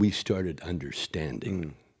when we started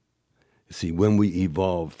understanding. See, when we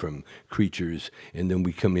evolve from creatures, and then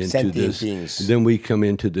we come into Sentient this, beings. then we come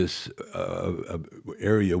into this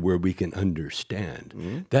area where we can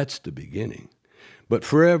understand. That's the beginning. But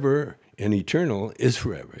forever and eternal is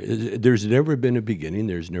forever. There's never been a beginning.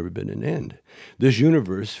 There's never been an end. This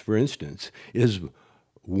universe, for instance, is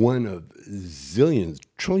one of zillions,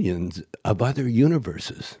 trillions of other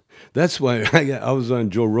universes. That's why I was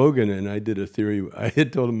on Joe Rogan, and I did a theory. I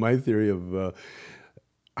had told him my theory of,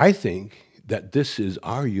 I think that this is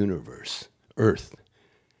our universe, Earth,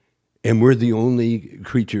 and we're the only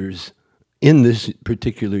creatures in this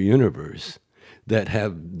particular universe that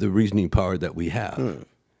have the reasoning power that we have.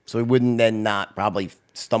 So we wouldn't then not probably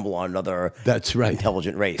stumble on another That's right.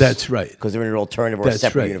 intelligent race. That's right. Because they're in an alternative or a That's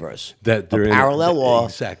separate right. universe. That they're a in parallel or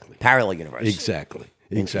exactly. parallel universe. Exactly.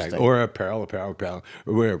 Interesting. Or a parallel,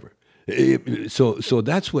 or wherever. So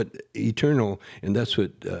that's what eternal, and that's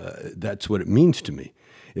what it means to me,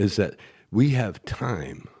 is that we have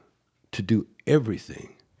time to do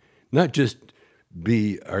everything, not just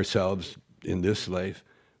be ourselves in this life,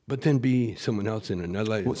 but then be someone else in another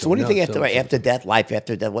life. So what do you think after death, life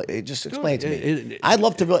after death? Just explain it to me. I'd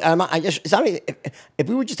love to really. If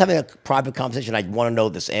we were just having a private conversation, I'd want to know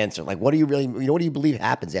this answer. Like, what do you really? What do you believe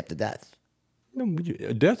happens after death? No,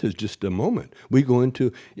 death is just a moment. We go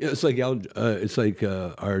into it's like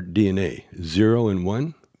our DNA, 0 and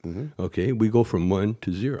 1. Okay, we go from 1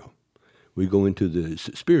 to 0. We go into the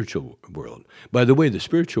spiritual world. By the way, the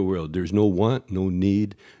spiritual world, there's no want, no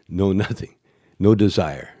need, no nothing, no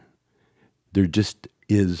desire. There just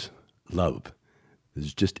is love.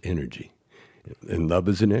 There's just energy, and love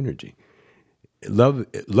is an energy. Love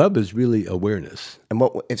is really awareness. And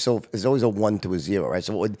if there's always a 1 to a 0, right?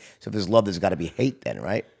 So if there's love, there's got to be hate then,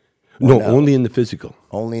 right? No, only in the physical.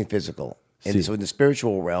 Only in physical. And so in the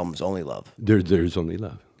spiritual realm, it's only love. There's only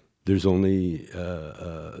love. There's only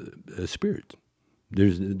a spirit.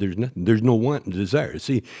 There's nothing. There's no want and desire.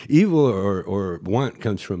 See, evil or want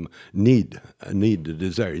comes from need. A need, a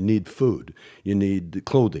desire. You need food. You need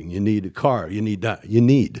clothing. You need a car. You need that. You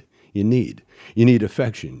need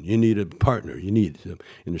affection. You need a partner. In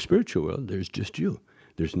the spiritual world, there's just you.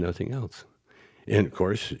 There's nothing else. And of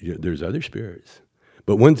course, there's other spirits.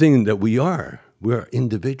 But one thing that we are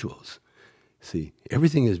individuals. See,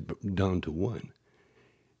 everything is down to one.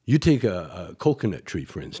 You take a coconut tree,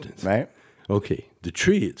 for instance. Right. Okay, the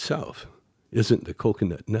tree itself isn't the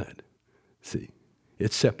coconut nut. See,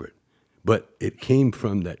 it's separate. But it came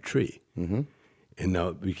from that tree. And now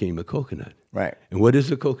it became a coconut. Right. And what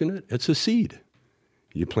is a coconut? It's a seed.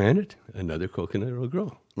 You plant it, another coconut will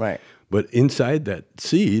grow. Right. But inside that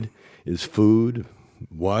seed is food,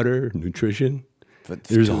 water, nutrition.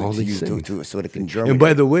 There's all these things. So it can germinate. And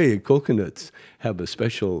by the way, coconuts have a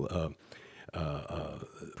special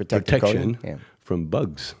protection from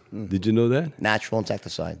bugs. Did you know that? Natural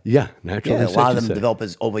insecticide. Yeah, natural insecticide. A lot of them develop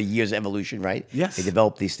over years of evolution, right? Yes. They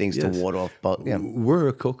develop these things to ward off bugs. Yeah. We're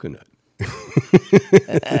a coconut.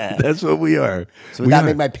 That's what we are. So would that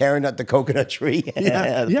make my parent not the coconut tree?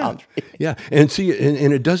 Palm tree? Yeah. And see,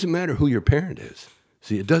 and it doesn't matter who your parent is.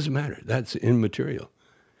 See, it doesn't matter. That's immaterial.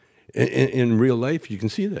 In real life, you can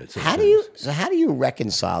see that sometimes. How do you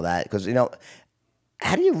reconcile that? Because,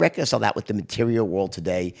 how do you reconcile that with the material world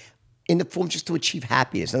today in the form just to achieve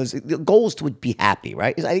happiness? The goal is to be happy,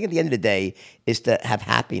 right? I think at the end of the day is to have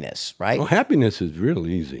happiness, right? Well, happiness is real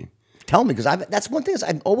easy. Tell me, because that's one thing.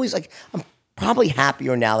 I'm always I'm probably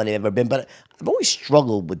happier now than I've ever been, but I've always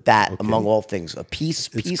struggled with that among all things, peace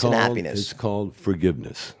and happiness. It's called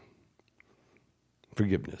forgiveness.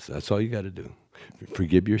 Forgiveness. That's all you got to do.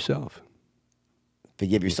 Forgive yourself.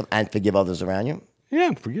 Forgive yourself and forgive others around you?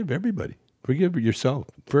 Yeah, forgive everybody. Forgive yourself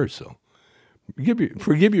first, though.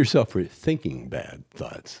 Forgive yourself for thinking bad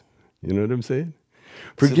thoughts. You know what I'm saying?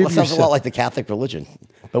 Forgive yourself. Sounds a lot like the Catholic religion,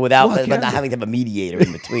 but but not having to have a mediator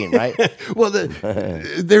in between, right? Well,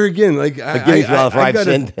 there again, like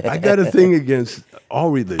I got a thing against all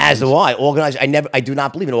religions. As do I. Organized. I do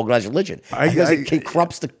not believe in organized religion because it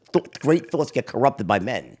corrupts great thoughts get corrupted by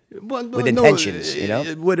men with intentions.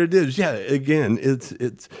 What it is, again,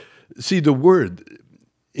 it's see the word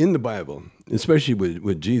in the Bible, especially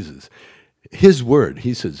with Jesus, his word.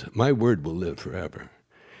 He says, "My word will live forever."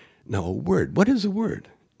 Now, a word. What is a word?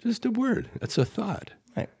 Just a word. It's a thought.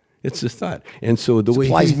 Right. It's a thought. And so the way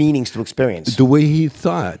applies meanings to experience. The way he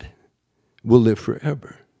thought will live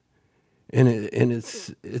forever. And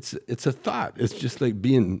it's a thought. It's just like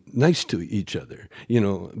being nice to each other.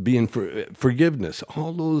 Being forgiveness.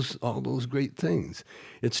 All those great things.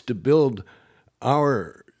 It's to build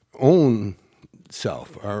our own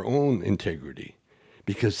self, our own integrity,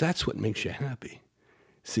 because that's what makes you happy.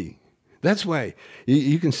 See. That's why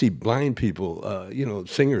you can see blind people, you know,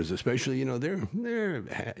 singers especially. You know,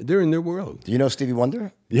 they're in their world. Do you know Stevie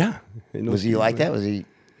Wonder? Yeah. I know Was he Stevie like Wonder. that? Was he?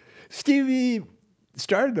 Stevie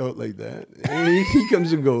started out like that. And he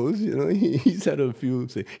comes and goes. You know, he's had a few.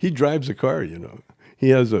 He drives a car. You know, he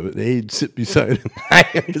has an aide sit beside him. I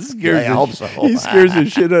hope so. He scares the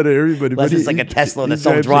shit out of everybody. Unless but it's like a Tesla that he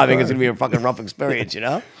someone's drives the driving, it's car. gonna be a fucking rough experience, you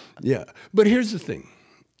know? Yeah, but here's the thing: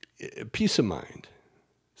 peace of mind.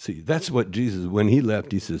 See, that's what Jesus, when he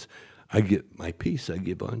left, he says, "I give my peace. I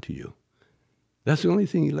give unto you." That's the only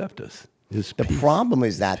thing he left us. His The peace. problem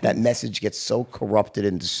is that message gets so corrupted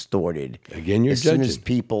and distorted. Again, you're as soon as judging.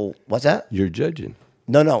 people, what's that? You're judging.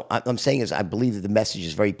 No. I'm saying is I believe that the message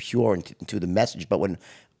is very pure into the message, but when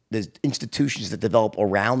there's institutions that develop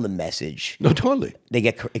around the message, No, totally.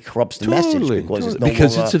 it corrupts the message because it's no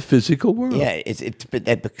because longer, it's a physical world. yeah,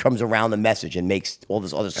 it becomes around the message and makes all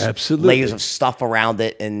this other Absolutely. layers of stuff around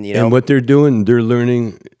it, and you know. And what they're doing, they're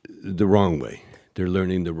learning the wrong way. They're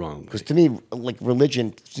learning the wrong way. Because to me, like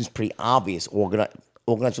religion is pretty obvious.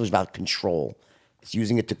 Organized is about control. It's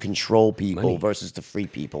using it to control people Money. versus to free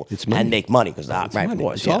people It's money. and make money. Because It's right, of money.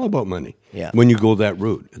 course, It's yeah. all about money. Yeah. When you go that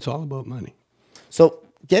route, it's all about money. So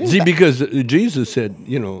getting See, back, because Jesus said,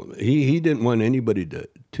 you know, he didn't want anybody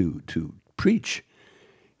to preach.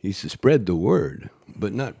 He said, spread the word,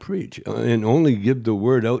 but not preach, and only give the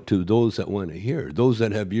word out to those that want to hear. Those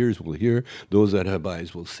that have ears will hear. Those that have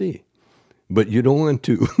eyes will see. But you don't want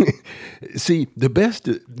to see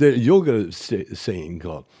the yoga saying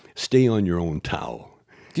called "stay on your own towel."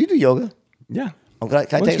 do you do yoga? Yeah. Oh, can I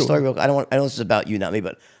tell Once you a in story real quick? I know this is about you, not me,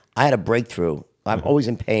 but I had a breakthrough. I'm always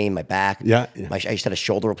in pain, my back. Yeah. I just had a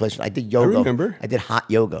shoulder replacement. I did yoga. remember. I did hot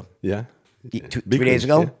yoga. Yeah. 3 days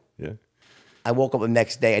ago? Yeah. I woke up the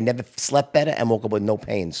next day. I never slept better and woke up with no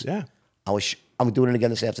pains. Yeah. I'm doing it again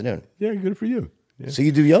this afternoon. Yeah. Good for you. Yeah. So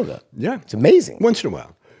you do yoga? Yeah. It's amazing. Once in a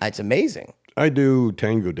while. It's amazing. I do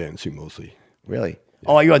tango dancing mostly. Really?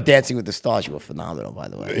 Oh, you were Dancing with the Stars. You were phenomenal, by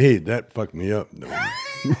the way. Hey, that fucked me up, though.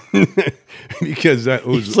 Because that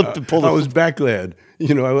was slipped and pulled I it. was back lad.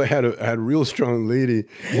 You know, I had a real strong lady.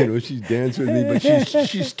 You know, she's dancing with me, but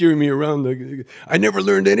she's steering me around. I never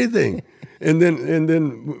learned anything. And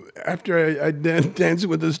then after I danced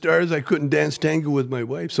with the stars, I couldn't dance tango with my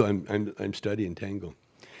wife. So I'm studying tango.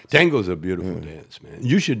 Tango's a beautiful dance, man.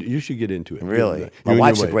 You should get into it. Really? You My and your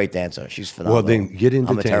wife's a wife. great dancer. She's phenomenal. Well, then get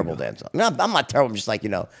into I'm a terrible tango. dancer. No, I'm not terrible. I'm just like, you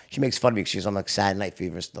know, she makes fun of me because she's on like Saturday Night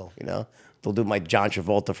Fever still, you know? They'll do my John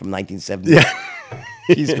Travolta from 1970. Yeah.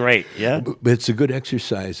 He's great, yeah? But it's a good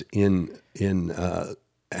exercise in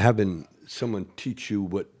having someone teach you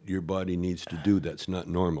what your body needs to do that's not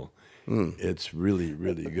normal. It's really,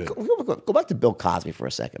 really good. Go back to Bill Cosby for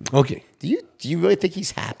a second. Okay. Do you really think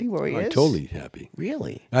he's happy where he I'm is? totally happy.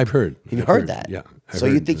 Really? I've heard. You've I've heard that? Yeah. I've So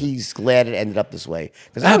you heard think that. he's glad it ended up this way?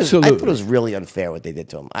 Because I Absolutely. thought it was really unfair what they did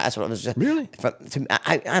to him. That's what I was just... Really?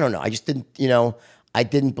 I don't know. I just didn't, you know, I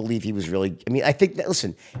didn't believe he was really... I mean, I think that,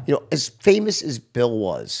 listen, you know, as famous as Bill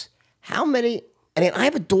was, how many... I mean, I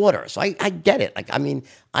have a daughter, so I get it. Like, I mean,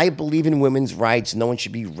 I believe in women's rights. No one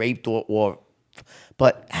should be raped or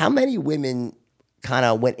but how many women kind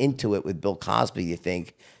of went into it with Bill Cosby, you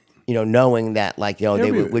think, you know, knowing that, like, you know,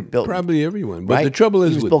 they would Bill... Probably everyone. But right? the trouble He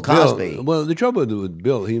is was with Bill Cosby. Well, the trouble with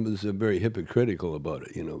Bill, he was very hypocritical about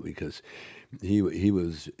it, you know, because he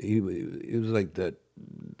was like that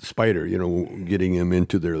spider, you know, getting him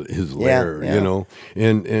into his lair, yeah. you know.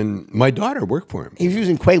 And my daughter worked for him. He was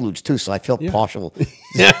using Quaaludes, too, so I felt partial.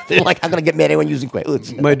 Like, I'm going to get mad at anyone using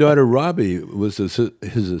Quaaludes. My daughter Robbie was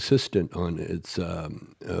his assistant on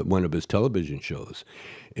one of his television shows,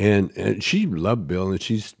 and she loved Bill, and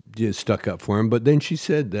she's just stuck up for him. But then she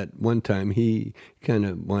said that one time he kind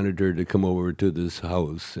of wanted her to come over to this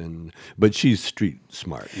house, but she's street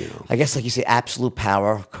smart, you know. I guess, like you say, absolute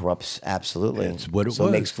power corrupts absolutely. That's what it so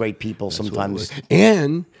was. it makes great people That's what it sometimes. was.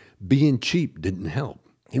 And being cheap didn't help.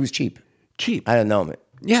 He was cheap. Cheap. I don't know him.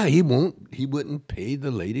 Yeah, he wouldn't pay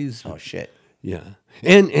the ladies. Oh, shit. Yeah,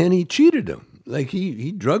 and he cheated them. Like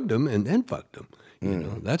he drugged them and then fucked them. You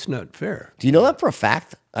know, that's not fair. Do you know that for a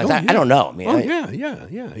fact? I don't know. I mean,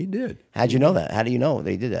 yeah, he did. How'd you know that? How do you know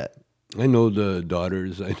they did that? I know the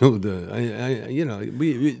daughters. I know you know,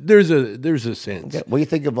 there's a sense. What do you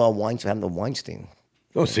think of Weinstein? The Weinstein.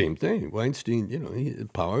 Oh, same thing. Weinstein, you know,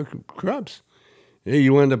 power corrupts. Hey,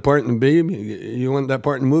 you want that part in the baby? You want that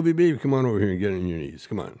part in the movie, baby? Come on over here and get on your knees.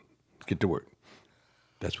 Come on, get to work.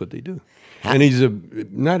 That's what they do. And he's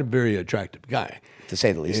not a very attractive guy, To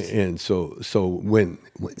say the least. And so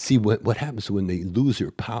what happens when they lose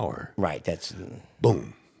their power? Right. That's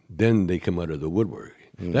Boom. Then they come out of the woodwork.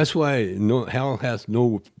 That's why hell has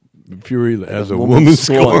no fury as a woman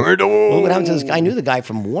scorned. Oh. Look what happened to this guy. I knew the guy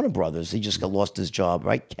from Warner Brothers. He just got lost his job,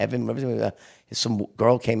 right? Kevin, remember some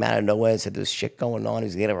girl came out of nowhere and said there's shit going on.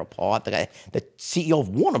 He's getting her apart. The guy, the CEO of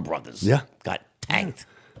Warner Brothers, got tanked.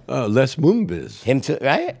 Les Moonbiz. Him too,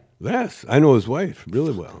 right? Les. I know his wife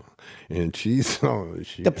really well. And she's,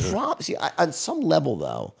 the problem, see, on some level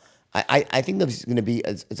though, I think there's going to be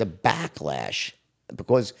it's a backlash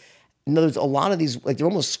because there's a lot of these, like they're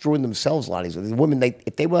almost screwing themselves. A lot of these women,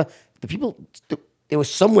 there were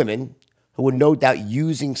some women who were no doubt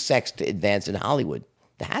using sex to advance in Hollywood.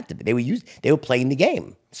 They had to be. They were playing the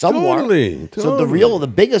game. Some were. So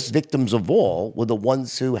the biggest victims of all were the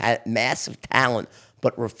ones who had massive talent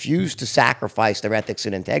but refused to sacrifice their ethics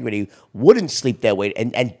and integrity, wouldn't sleep their way,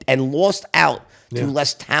 and lost out to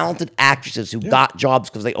less talented actresses who got jobs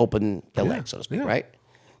because they opened their legs, so to speak, right?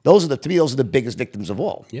 To me, those are the biggest victims of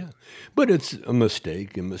all. Yeah, but it's a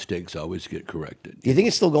mistake, and mistakes always get corrected. Do you think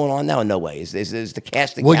it's still going on now? In no way. Is the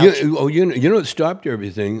casting couch? You know what stopped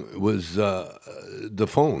everything was the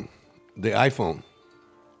phone, the iPhone.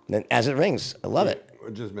 And as it rings, I love it.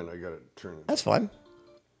 Just a minute, I got to turn it. That's fine.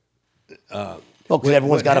 Well, because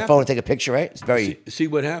everyone's got a phone to take a picture, right? It's very... See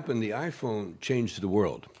what happened? The iPhone changed the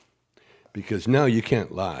world. Because now you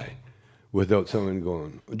can't lie without someone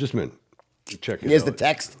going, just a minute, check it out. Here's the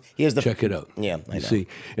text. Check it out. Yeah, I know. See?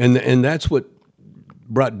 And that's what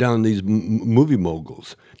brought down these movie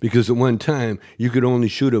moguls. Because at one time, you could only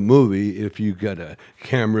shoot a movie if you got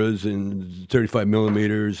cameras and 35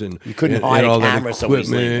 millimeters and you couldn't hide all that equipment, so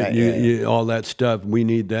easily. All that stuff. We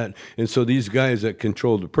need that. And so these guys that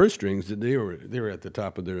controlled the purse strings, they were at the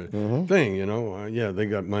top of their thing. You know, they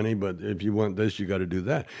got money, but if you want this, you got to do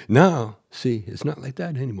that. Now, see, it's not like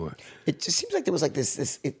that anymore. It just seems like there was like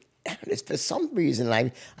this. For some reason,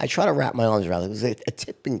 I try to wrap my arms around it. It was a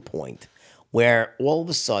tipping point where all of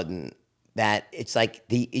a sudden. That it's like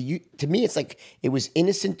to me, it's like it was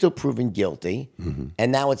innocent till proven guilty, and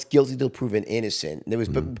now it's guilty till proven innocent. And there was,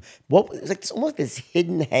 but what it was like almost this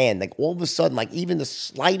hidden hand. Like all of a sudden, like even the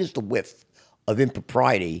slightest whiff of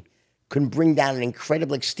impropriety can bring down an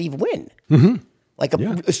incredible, like Steve Wynn, like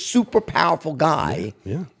a super powerful guy.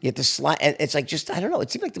 Yeah, you have to slide, and it's like just I don't know. It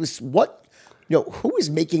seemed like there was who is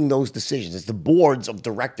making those decisions? It's the boards of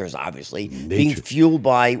directors, obviously, being fueled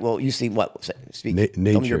by, well, you see what? Speak.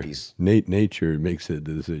 Nature. Tell me your piece. Nature makes a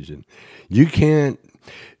decision. You can't,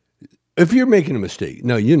 if you're making a mistake,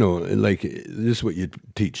 now, like, this is what you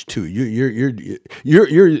teach, too.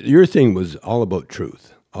 Your thing was all about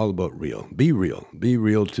truth, all about real. Be real. Be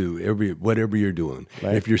real to whatever you're doing.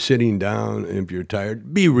 Right. If you're sitting down, if you're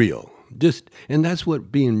tired, be real. And that's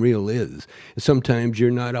what being real is. Sometimes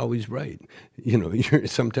you're not always right.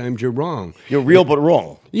 Sometimes you're wrong. You're real but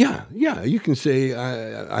wrong. Yeah. You can say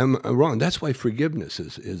I'm wrong. That's why forgiveness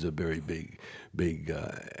is a very big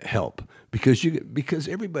help because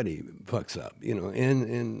everybody fucks up,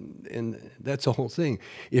 and that's the whole thing.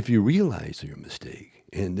 If you realize your mistake,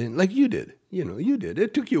 and then like you did.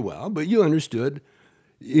 It took you a while, but you understood.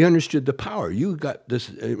 You understood the power. You got this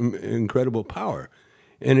incredible power.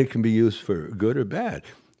 And it can be used for good or bad.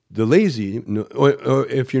 The lazy, or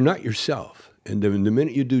if you're not yourself, and then the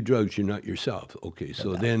minute you do drugs, you're not yourself. Okay,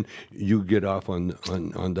 so then you get off on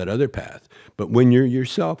that other path. But when you're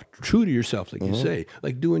yourself, true to yourself, like you say,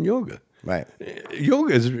 like doing yoga. Right.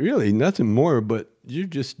 Yoga is really nothing more, but you're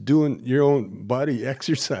just doing your own body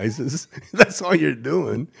exercises. That's all you're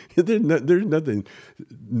doing. There's nothing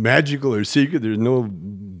magical or secret. There's no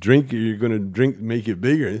drink you're going to drink make you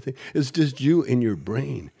big or anything. It's just you and your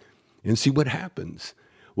brain. And see what happens.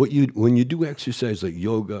 When you do exercise like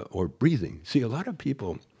yoga or breathing, see a lot of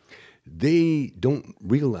people, they don't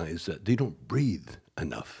realize that they don't breathe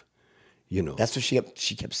enough. That's what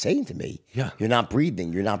she kept saying to me. Yeah, you're not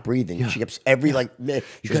breathing. You're not breathing. Yeah. She kept you got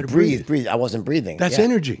to breathe. I wasn't breathing. That's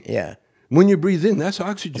energy. Yeah. When you breathe in, that's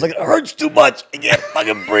oxygen. It's like it hurts too much. I can't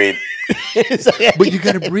fucking breathe. But you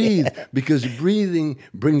got to breathe because breathing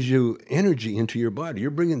brings you energy into your body. You're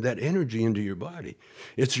bringing that energy into your body.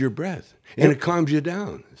 It's your breath, and it calms you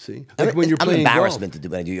down. See, like when you're playing golf. I'm embarrassment to do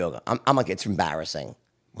when I do yoga. I'm like it's embarrassing.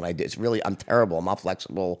 When I do, I'm terrible. I'm not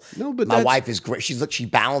flexible. No, but my wife is great. She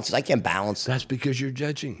balances. I can't balance. That's because you're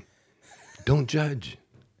judging. Don't judge.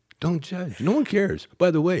 Don't judge. No one cares. By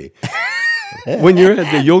the way, when you're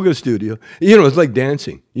at the yoga studio, it's like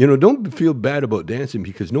dancing. Don't feel bad about dancing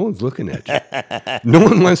because no one's looking at you. No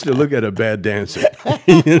one wants to look at a bad dancer.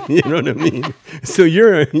 You know what I mean? So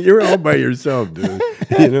you're all by yourself, dude.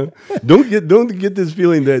 Don't get this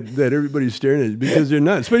feeling that everybody's staring at you because they're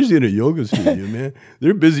not, especially in a yoga studio, man.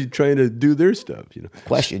 They're busy trying to do their stuff.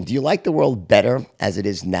 Question: do you like the world better as it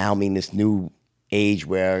is now? I mean, this new age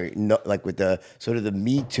where, no, like with the sort of the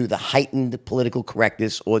Me Too, the heightened political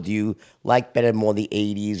correctness, or do you like better more the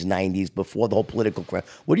 80s, 90s before the whole political correct?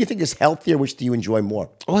 What do you think is healthier? Which do you enjoy more?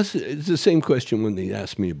 Well, it's the same question when they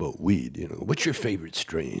ask me about weed. You know, what's your favorite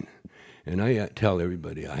strain? And I tell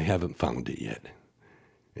everybody I haven't found it yet,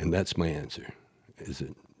 and that's my answer. Is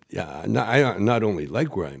it? Yeah, I not only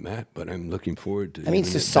like where I'm at, but I'm looking forward to. I mean,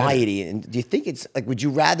 society. And do you think it's like? Would you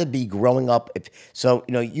rather be growing up? So,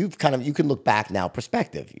 you know, you can look back now,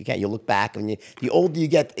 perspective. You look back, and the older you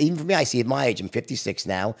get, even for me, I see at my age, I'm 56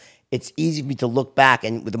 now. It's easy for me to look back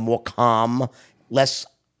and with a more calm, less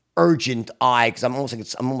urgent eye, because I'm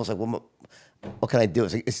almost like, well, what can I do?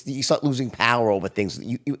 It's like you start losing power over things.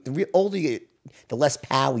 The older you get, the less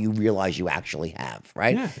power you realize you actually have,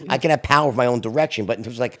 right? Yeah. I can have power of my own direction, but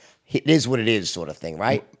it's like, it is what it is sort of thing,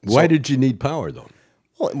 right? Why did you need power, though?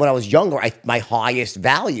 Well, when I was younger, my highest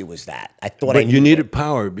value was that. I thought But you needed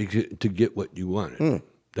power to get what you wanted.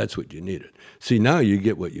 That's what you needed. See, now you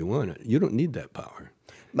get what you wanted. You don't need that power.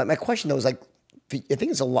 My question, though, is like, I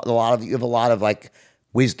think it's you have a lot of like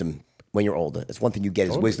wisdom when you're older. That's one thing you get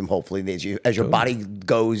is wisdom, hopefully. As your body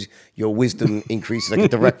goes, your wisdom increases, like a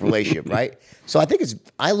direct relationship, right? So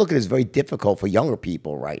I look at it as very difficult for younger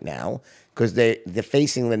people right now because they're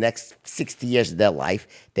facing the next 60 years of their life.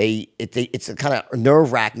 It's a kind of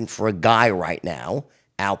nerve-wracking for a guy right now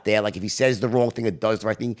out there. Like if he says the wrong thing or does the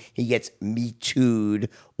right thing, he gets Me Too'd.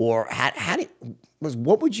 Or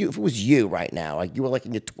what would you, if it was you right now, like you were like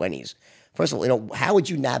in your 20s, first of all, you know, how would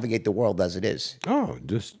you navigate the world as it is? Oh,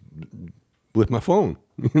 just with my phone.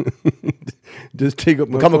 Just take up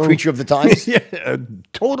my Become phone. A creature of the times? Yeah,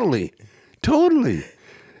 totally.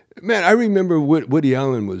 Man, I remember Woody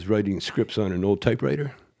Allen was writing scripts on an old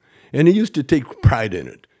typewriter, and he used to take pride in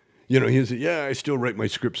it. You know, he said, yeah, I still write my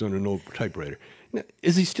scripts on an old typewriter. Now,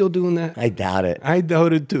 is he still doing that? I doubt it. I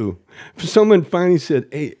doubt it, too. Someone finally said,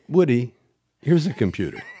 hey, Woody, here's a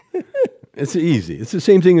computer. It's easy. It's the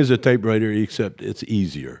same thing as a typewriter, except it's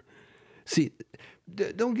easier. See,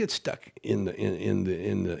 don't get stuck in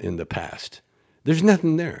the past. There's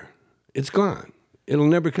nothing there. It's gone. It'll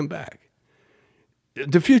never come back.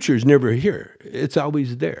 The future is never here. It's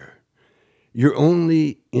always there. You're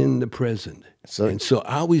only in the present. So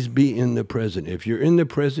always be in the present. If you're in the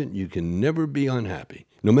present, you can never be unhappy,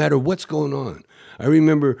 no matter what's going on. I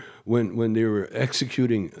remember when they were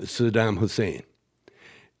executing Saddam Hussein.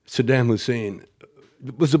 Saddam Hussein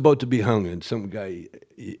was about to be hung, and some guy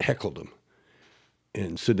heckled him.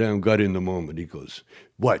 And Saddam got in the moment. He goes,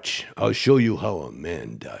 watch, I'll show you how a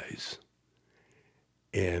man dies.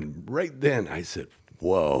 And right then I said,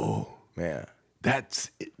 whoa. Yeah. That's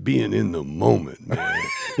being in the moment, man.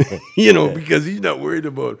 You know, because he's not worried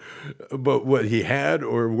about what he had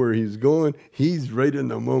or where he's going. He's right in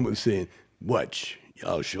the moment saying, watch,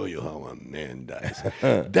 I'll show you how a man dies.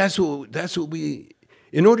 That's what we...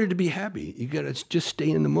 In order to be happy, you got to just stay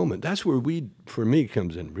in the moment. That's where weed, for me,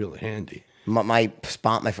 comes in real handy. My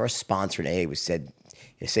first sponsor in AA was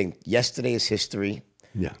saying, yesterday is history,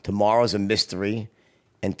 tomorrow's a mystery,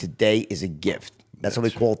 and today is a gift. That's why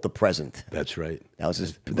we call it the present. That's right. That was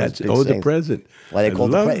his big the present. Why they call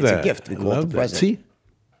it the present. It's a gift. We call it the present. See,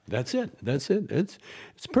 that's it.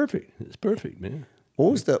 It's perfect. It's perfect, man.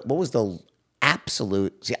 What was the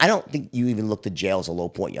absolute? See, I don't think you even looked at jail as a low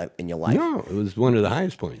point in your life. No, it was one of the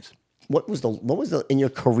highest points. What was the in your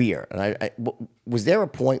career? And was there a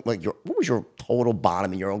point like what was your total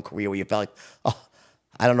bottom in your own career where you felt like, oh,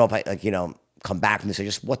 I don't know if I come back from this and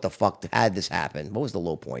just what the fuck had this happen? What was the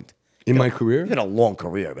low point? In my career? You've had a long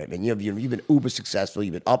career, man. I mean, you've been uber successful.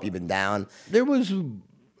 You've been up, you've been down. There was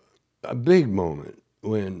a big moment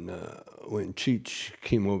when Cheech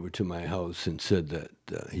came over to my house and said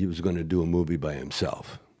that he was going to do a movie by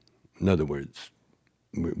himself. In other words,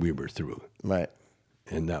 we were through. Right.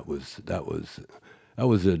 And that was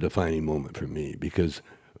a defining moment for me because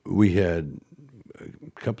we had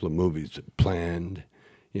a couple of movies planned.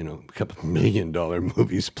 You know, a couple of $1 million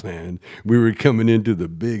movies planned. We were coming into the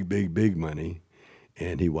big money,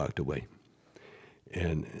 and he walked away.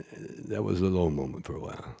 And that was a low moment for a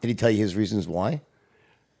while. Did he tell you his reasons why?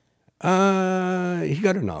 He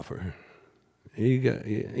got an offer. He got,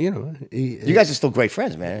 you guys are still great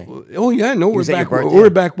friends, man. Oh yeah, no, we're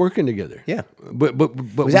back working together. Yeah, but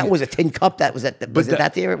was a Tin Cup? Was that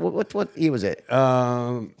the era? What year was it?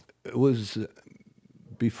 It was.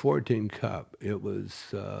 Before Tin Cup, it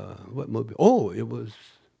was what movie? It was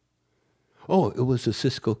the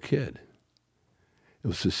Cisco Kid. It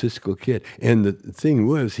was the Cisco Kid. And the thing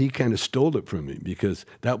was, he kind of stole it from me because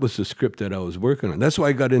that was the script that I was working on. That's why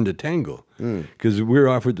I got into tango, because we were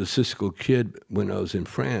offered the Cisco Kid when I was in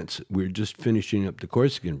France. We were just finishing up the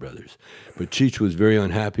Corsican Brothers. But Cheech was very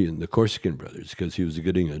unhappy in the Corsican Brothers because he was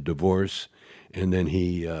getting a divorce, and then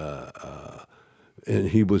he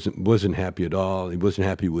wasn't happy at all. He wasn't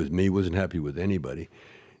happy with me, wasn't happy with anybody.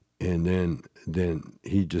 And then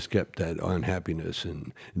he just kept that unhappiness,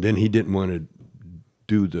 and then he didn't want to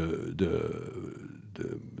do the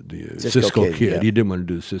Cisco Kid. Yeah. He didn't want to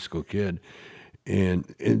do the Cisco Kid, and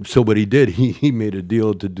so what he did, he made a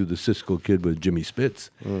deal to do the Cisco Kid with Jimmy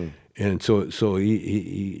Spitz, and so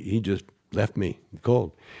he just left me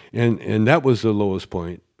cold, and that was the lowest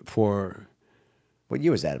point for. What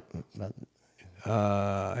year was that?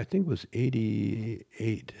 I think it was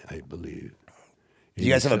 88, I believe. Did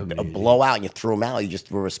you guys have a blowout and you threw him out? You just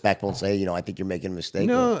were respectful and say, I think you're making a mistake?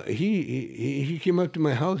 No, he came up to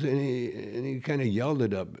my house and he kind of yelled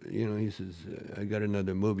it up. He says, I got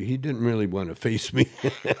another movie. He didn't really want to face me.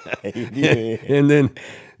 And then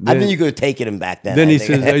I think you could have taken him back then. Then he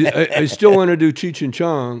says, I still want to do Cheech and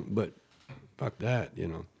Chong, but fuck that,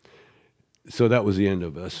 So that was the end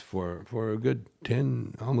of us for a good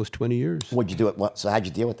 10, almost 20 years. What'd you do? So how'd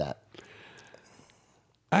you deal with that?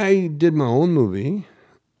 I did my own movie,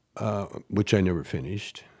 which I never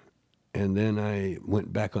finished, and then I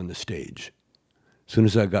went back on the stage. As soon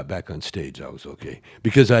as I got back on stage, I was okay,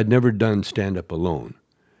 because I'd never done stand-up alone,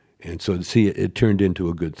 and so it turned into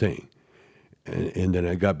a good thing. And then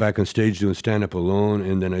I got back on stage doing stand-up alone,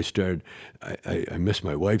 and then I started. I missed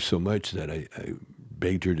my wife so much that I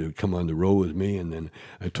begged her to come on the road with me, and then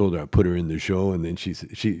I told her I'd put her in the show, and then she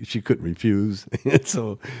couldn't refuse.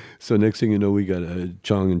 so next thing you know, we got a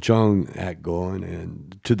Chong and Chong act going,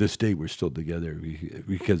 and to this day we're still together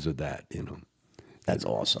because of that. That's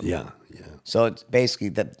awesome. Yeah. So it's basically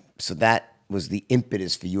that. So that was the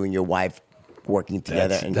impetus for you and your wife working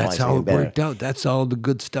together. That's how it worked out. That's all the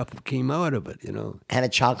good stuff came out of it. How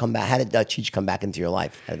did Chong come back? How did Cheech come back into your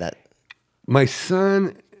life? How did that? My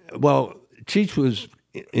son. Well, Cheech was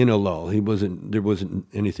in a lull. There wasn't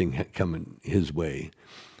anything coming his way.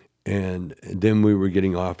 And then we were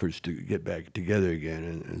getting offers to get back together again.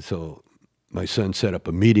 And so my son set up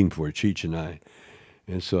a meeting for Cheech and I.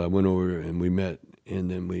 And so I went over and we met, and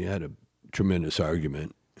then we had a tremendous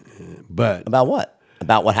argument. But about what?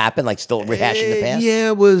 About what happened? Like still rehashing the past? Yeah,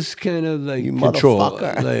 it was kind of like you control.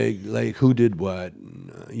 Motherfucker. Like who did what,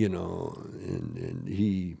 and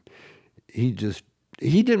he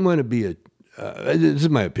didn't want to be this is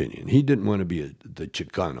my opinion. He didn't want to be the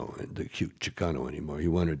Chicano, the cute Chicano anymore. He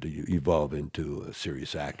wanted to evolve into a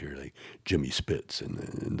serious actor like Jimmy Spitz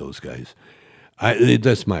and those guys.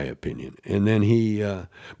 That's my opinion. And then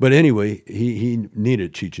but anyway, he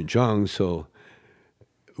needed Cheech and Chong, so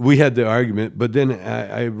we had the argument. But then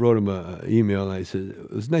I wrote him an email, and I said,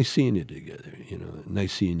 it was nice seeing you together,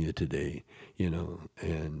 nice seeing you today,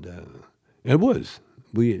 and it was.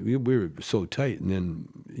 We were so tight, and then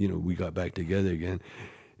we got back together again,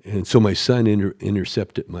 and so my son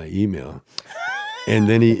intercepted my email, and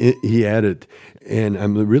then he added, and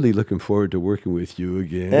I'm really looking forward to working with you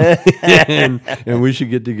again, and we should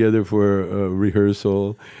get together for a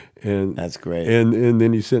rehearsal, and that's great. And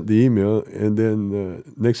then he sent the email, and then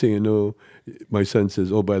next thing you know, my son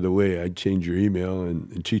says, "Oh, by the way, I changed your email, and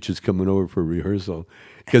Cheech is coming over for rehearsal."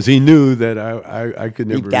 Because he knew that I could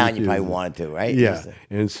never. Deep down, you probably wanted to, right? Yeah,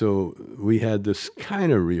 and so we had this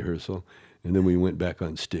kind of rehearsal, and then we went back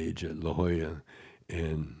on stage at La Jolla,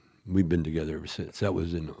 and we've been together ever since. That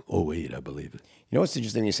was in '08, I believe. You know what's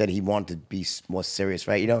interesting? You said he wanted to be more serious,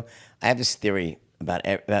 right? I have this theory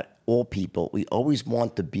about all people. We always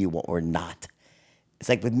want to be what we're not. It's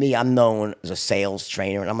like with me, I'm known as a sales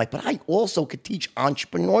trainer, and I'm like, but I also could teach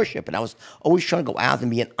entrepreneurship, and I was always trying to go out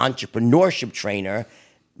and be an entrepreneurship trainer.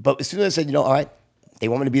 But as soon as I said, all right, they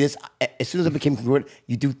want me to be this, as soon as I became congruent,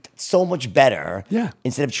 you do so much better. Yeah.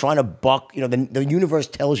 Instead of trying to buck, the universe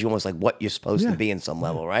tells you almost like what you're supposed to be in some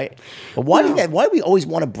level, right? But why do we always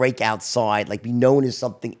want to break outside, like be known as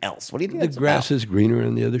something else? What do you think the grass is greener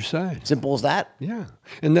on the other side. Simple as that? Yeah.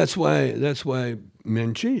 And that's why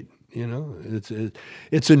men cheat,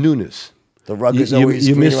 It's a newness. The rug is always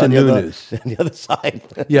you miss the newness on the other side.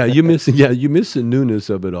 Yeah, you miss the newness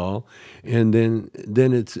of it all, and then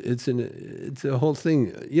it's a whole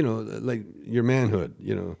thing. Like your manhood.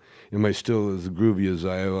 Am I still as groovy as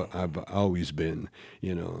I've always been?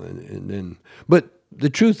 And then, but the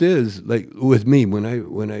truth is, like with me, when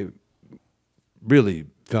I really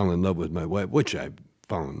fell in love with my wife, which I've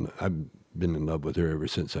been in love with her ever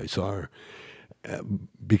since I saw her,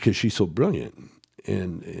 because she's so brilliant.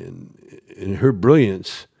 and her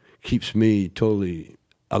brilliance keeps me totally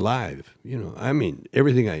alive. You know, I mean,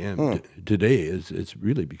 everything I am today it's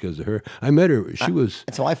really because of her. I met her. She was.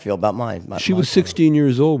 That's how I feel about mine. She was 16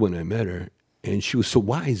 years old when I met her, and she was so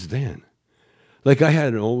wise then. Like I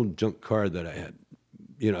had an old junk car that I had.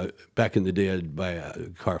 You know, back in the day, I'd buy a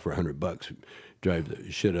car for $100, drive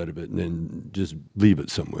the shit out of it, and then just leave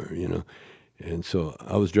it somewhere. You know, and so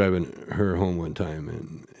I was driving her home one time,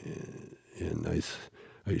 and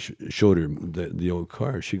I showed her the old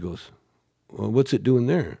car. She goes, "Well, what's it doing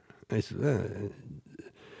there?" I said,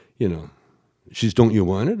 "You know." She says, "Don't you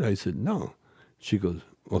want it?" I said, "No." She goes,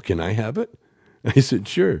 "Well, can I have it?" I said,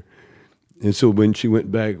 "Sure." And so when she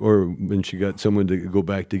went back, or when she got someone to go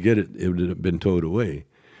back to get it, it would have been towed away.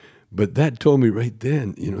 But that told me right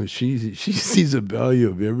then, you know, she sees the value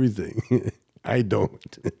of everything. I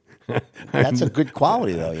don't. That's a good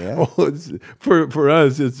quality, though, you know? Oh, for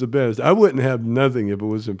us, it's the best. I wouldn't have nothing if it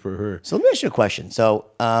wasn't for her. So let me ask you a question. So,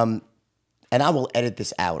 and I will edit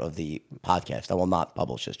this out of the podcast. I will not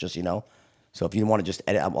publish this, just, you know. So if you want to just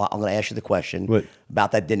edit, I'm going to ask you the question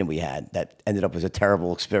about that dinner we had that ended up as a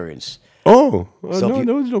terrible experience. Oh, So no, if you-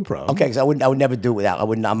 there was no problem. Okay, because I would never do it without.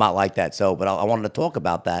 I'm not like that. So, but I wanted to talk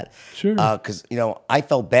about that. Sure. Because you know I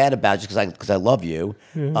felt bad about it just because I love you.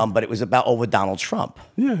 But it was about over Donald Trump.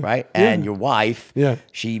 Yeah. Right. Yeah. And your wife. Yeah.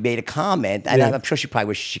 She made a comment, and Yeah. I'm sure she probably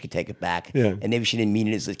wished she could take it back. Yeah. And maybe she didn't mean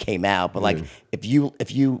it as it came out. But like, if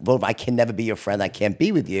you vote, I can never be your friend. I can't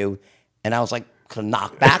be with you. And I was like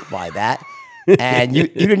knocked back by that. And you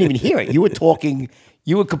didn't even hear it. You were talking.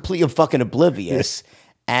 You were completely fucking oblivious.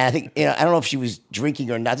 And I think, you know, I don't know if she was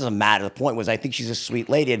drinking or not. It doesn't matter. The point was, I think she's a sweet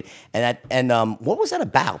lady. And what was that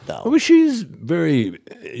about, though? Well, she's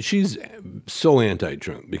so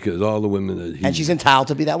anti-Trump because all the women that he, And she's entitled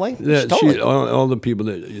to be that way. that Totally. all the people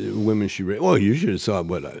that women she raised. Well, you should have saw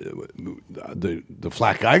the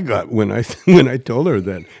flack I got when I told her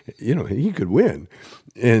that, you know, he could win.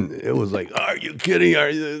 And it was like, "Are you kidding? Are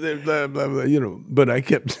you blah, blah, blah," you know? But I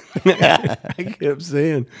kept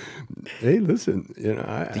saying, "Hey, listen, you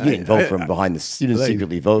know, You didn't vote for him behind the. You didn't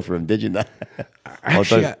secretly vote for him, did you?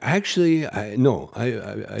 Actually, no.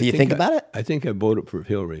 Do you think about it? I think I voted for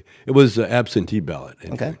Hillary. It was absentee ballot.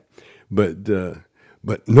 Anyway. Okay.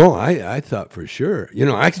 But no, I thought for sure. You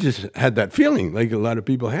know, I just had that feeling like a lot of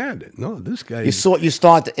people had. No, this guy. It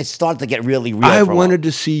started to get really real. I for a while. wanted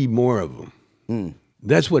to see more of him.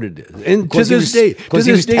 That's what it is. And Because to this day, because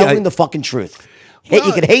he was telling the fucking truth.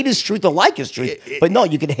 You could hate his truth or like his truth, but no,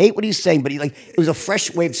 you could hate what he's saying. But it was a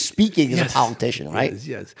fresh way of speaking as a politician, right?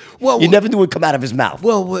 Yes. Well, You never knew it would come out of his mouth.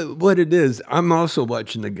 Well, what it is, I'm also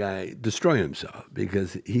watching the guy destroy himself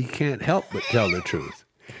because he can't help but tell the truth.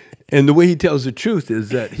 And the way he tells the truth is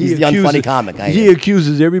that He's the unfunny comic, he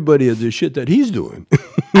accuses everybody of the shit that he's doing.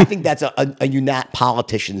 I think that's a unit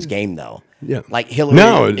politician's game, though. Yeah. Like Hillary.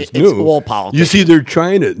 Now it's new. It's all politics. You see, they're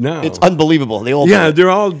trying it now. It's unbelievable. They all do it. they're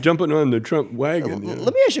all jumping on the Trump wagon. You know?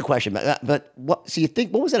 Let me ask you a question. But what? So you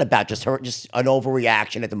think what was that about? Just an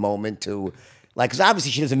overreaction at the moment to, like, because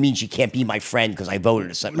obviously she doesn't mean she can't be my friend because I voted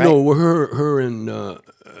or something, right? No, her and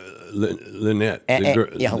Lynette, the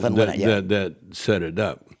girl Lynette, yeah. that set it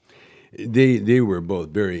up. They were both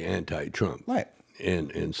very anti-Trump, Right.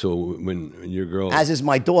 And so when your girl, As is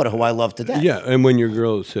my daughter, who I love to death. yeah, and when your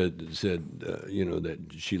girl said you know that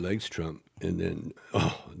she likes Trump, and then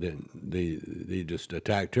they just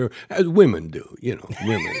attacked her as women do, you know,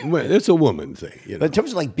 women. It's a woman thing, you know. But in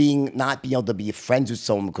terms of like not being able to be friends with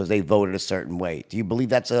someone because they voted a certain way, do you believe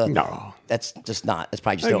that's No. That's just not. That's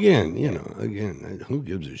probably just Again, who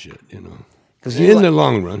gives a shit, you know? Because in the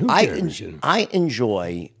long run, who cares? You know? I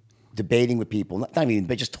enjoy debating with people, not even,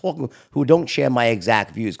 but just talking who don't share my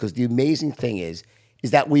exact views. Because the amazing thing is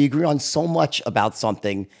that we agree on so much about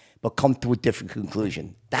something, but come to a different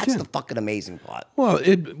conclusion. That's the fucking amazing part. Well,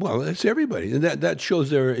 it's everybody. That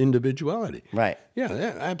shows their individuality. Right. Yeah,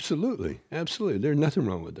 absolutely. There's nothing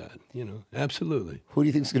wrong with that, you know, absolutely. Who do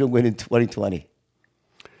you think is going to win in 2020?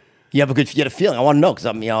 You have a feeling. I want to know because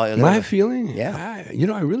I'm, you know. My feeling? Yeah.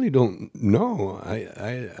 I really don't know.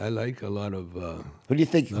 I like a lot of. Who do you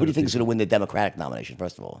think? Who do you think is going to win the Democratic nomination?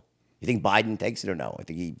 First of all, you think Biden takes it or no? I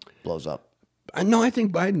think he blows up. No, I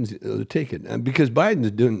think Biden's take it because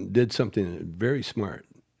Biden did something very smart.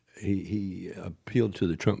 He appealed to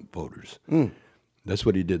the Trump voters. That's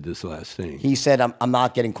what he did this last thing. He said, "I'm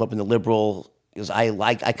not getting caught up in the liberal because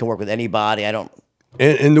I can work with anybody. I don't."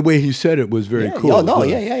 And the way he said it was very cool. Oh, no,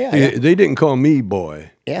 yeah. They didn't call me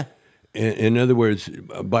boy. Yeah. In other words,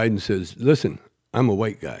 Biden says, "Listen, I'm a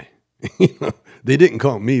white guy, You know, they didn't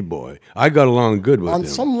call me boy. I got along good with On him.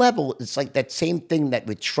 some level, it's like that same thing that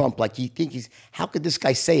with Trump. Like you think how could this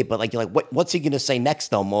guy say it? But like you're like, what's he going to say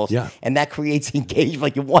next? Almost, Yeah. And that creates engagement.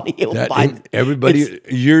 Like you want to hear what That, Biden. everybody,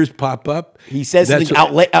 years pop up. He says That's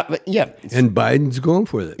something what- yeah. And Biden's going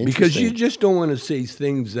for it because you Interesting. just don't want to say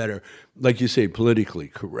things that are, like you say, politically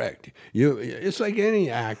correct. It's like any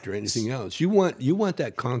act or anything else. You want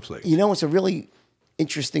that conflict. You know, it's a really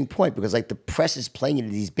interesting point because like the press is playing into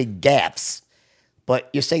these big gaffes, but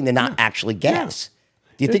you're saying they're not actually gaffes.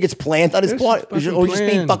 Do you think it's planned on his It's part, or fucking just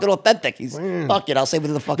being planned. fucking authentic? He's Planned. fuck it. I'll say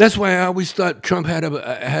whatever the fuck. That's why I always thought Trump had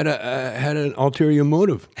an ulterior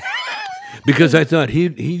motive. Because I thought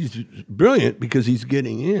he's brilliant because he's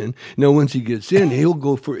getting in. Now, once he gets in, he'll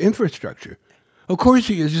go for infrastructure. Of course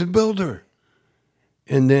he is. He's a builder.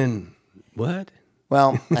 And then, what?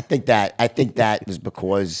 Well, I think that was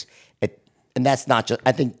because and that's not just.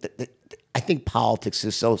 I think politics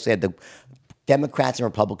is so sad. The Democrats and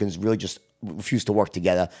Republicans really just refuse to work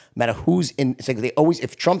together. No matter who's in, it's like they always.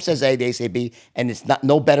 If Trump says A, they say B, and it's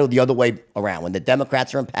no better the other way around. When the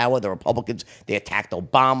Democrats are in power, the Republicans they attacked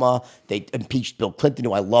Obama, they impeached Bill Clinton,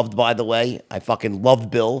 who I loved, by the way. I fucking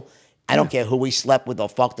loved Bill. I don't care who he slept with or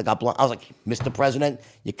fucked that got blown. I was like, Mr. President,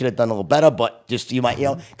 you could have done a little better, but just you might,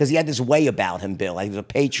 because he had this way about him, Bill. Like he was a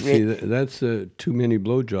patriot. See, that's too many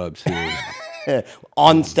blowjobs here.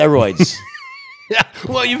 On steroids. Yeah,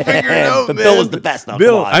 well, you figure it out, But man. Bill was the best. Now,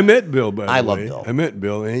 Bill, come on. I met Bill, by the way. I love Bill. I met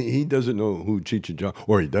Bill, and he doesn't know who Cheech and Chong,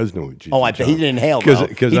 or he does know who Cheech Oh, I and bet Chong. he didn't inhale, though.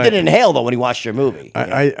 He didn't inhale, though, when he watched your movie.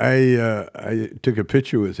 I took a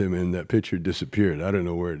picture with him, and that picture disappeared. I don't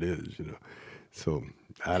know where it is, So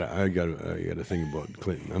I got to think about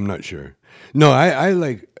Clinton. I'm not sure. No, I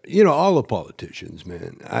like all the politicians,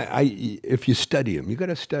 man. If you study them, you got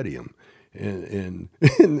to study them, and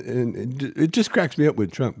it just cracks me up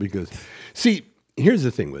with Trump because, see, here's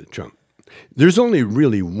the thing with Trump. There's only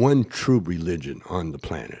really one true religion on the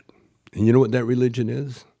planet, and you know what that religion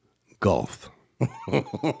is? Golf.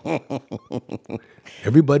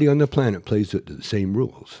 Everybody on the planet plays it to the same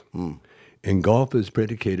rules. And golf is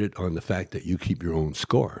predicated on the fact that you keep your own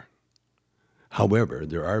score. However,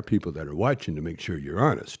 there are people that are watching to make sure you're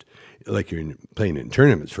honest, like you're playing in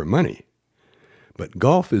tournaments for money. But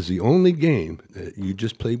golf is the only game that you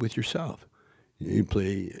just play with yourself. You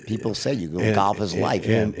play. People say you go golf is life,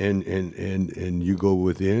 and you go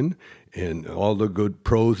within, and all the good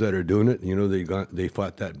pros that are doing it, they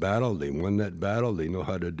fought that battle, they won that battle, they know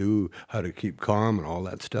how to keep calm and all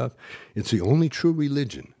that stuff. It's the only true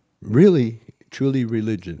religion. Really, truly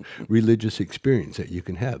religious experience that you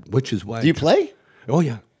can have, which is why. Do you play? Oh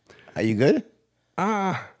yeah. Are you good?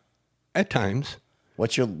 At times.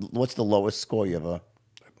 What's the lowest score you ever?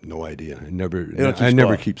 No idea. I don't keep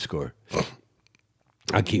never score. keep score.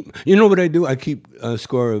 I keep. You know what I do? I keep a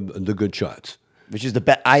score of the good shots. Which is the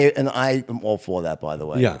best. I am all for that, by the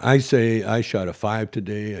way. Yeah, I say I shot a 5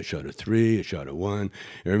 today. I shot a 3. I shot a 1.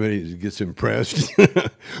 Everybody gets impressed.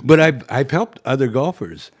 But I've helped other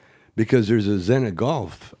golfers. Because there's a zen of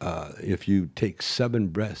golf. If you take 7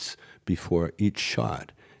 breaths before each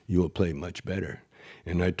shot, you will play much better.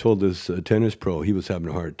 And I told this tennis pro, he was having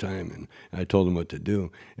a hard time, and I told him what to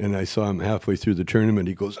do. And I saw him halfway through the tournament.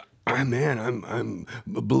 He goes, man, I'm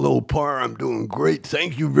below par. I'm doing great.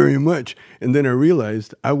 Thank you very much. And then I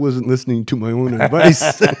realized I wasn't listening to my own advice.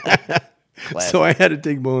 So I had to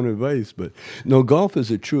take my own advice. But no, golf is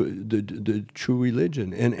the true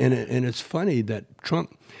religion. And it's funny that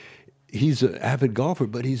Trump, he's an avid golfer,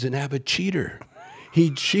 but he's an avid cheater. He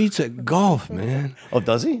cheats at golf, man. Oh,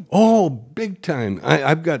 does he? Oh, big time.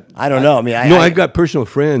 I've got. I don't know. I mean, I've got personal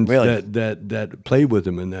friends Really? that play with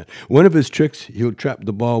him. And that one of his tricks, he'll trap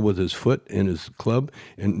the ball with his foot in his club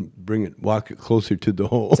and walk it closer to the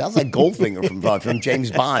hole. Sounds like Goldfinger from James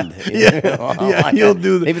Bond. Yeah, he'll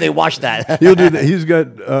do that. Maybe they watched that. He'll do that. He's got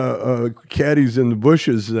caddies in the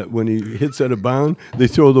bushes that when he hits at a bound, they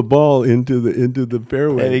throw the ball into the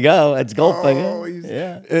fairway. There you go. It's Goldfinger. Oh,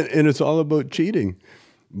 yeah. And it's all about cheating.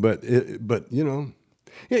 But who knows,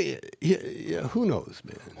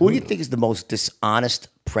 man? Who do you think is the most dishonest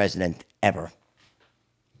president ever?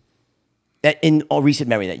 That in all recent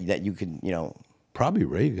memory that you can, Probably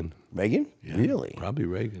Reagan. Reagan? Yeah, Really? Probably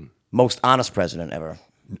Reagan. Most honest president ever.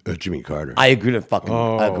 Jimmy Carter. I agree to fucking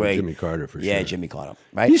agree. Jimmy Carter for sure. Yeah, Jimmy Carter.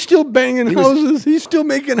 Right? He's still banging houses. He's still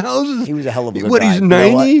making houses. He was a hell of a good What, guy. he's You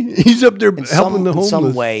know 90? what? He's up there helping the In homeless.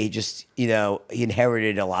 some way, he just, he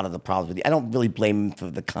inherited a lot of the problems with it. I don't really blame him for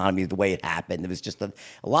the economy, the way it happened. It was just a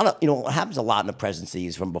lot of, what happens a lot in the presidency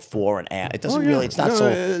is from before and after. It doesn't really, it's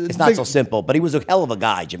not so simple, but he was a hell of a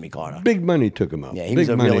guy, Jimmy Carter. Big money took him out. Yeah, he big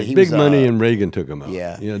was money. Big money and Reagan took him out.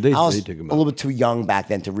 Yeah. They I was took him a out. little bit too young back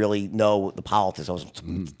then to really know the politics. I was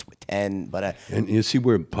 10, but And you see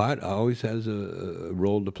where pot always has a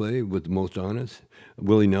role to play with the most honest.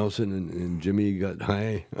 Willie Nelson and Jimmy got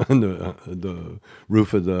high on the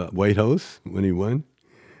roof of the White House when he won.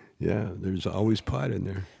 Yeah, there's always pot in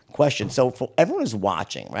there. question. So for everyone who's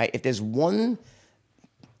watching, right? If there's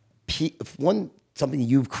something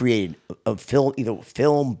you've created, a film, either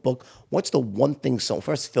film, book, what's the one thing? So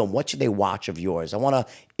first, film. What should they watch of yours? I want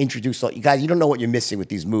to introduce you guys. You don't know what you're missing with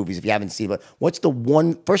these movies if you haven't seen. But what's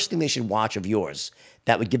the first thing they should watch of yours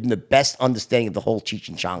that would give them the best understanding of the whole Cheech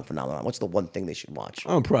and Chong phenomenon? What's the one thing they should watch?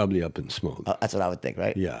 I'm probably Up in Smoke. That's what I would think,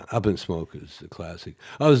 right? Yeah, Up in Smoke is a classic.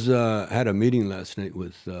 I was had a meeting last night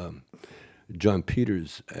with John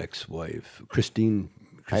Peters' ex-wife, Christine.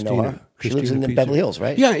 I know her. She lives in Peters. Beverly Hills,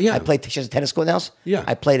 right? Yeah, yeah. I played. She has a tennis court in the house. Yeah.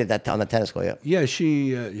 I played at on the tennis court. Yeah. Yeah,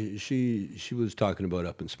 she was talking about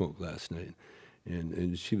Up in Smoke last night,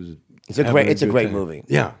 and she was. It's a great movie.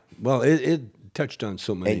 Yeah, well, it touched on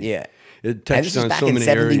so many. And yeah, it touched on so many 70.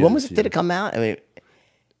 areas. When was it? Did it come out? I mean,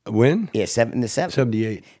 when? Yeah, in the 70s.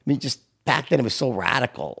 78. I mean, just back then it was so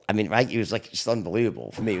radical. I mean, right? It was like just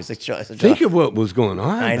unbelievable for me. It was like think of what was going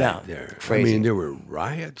on. I back know. there. Crazy. I mean, there were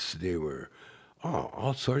riots. There were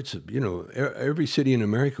all sorts of. Every city in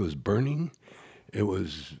America was burning. It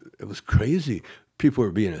was crazy. People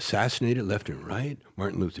were being assassinated left and right.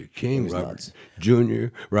 Martin Luther King, Robert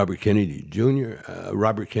Kennedy Jr.,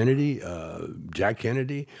 Jack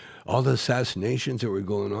Kennedy, all the assassinations that were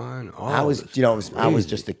going on. I was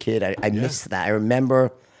just a kid. I missed that. I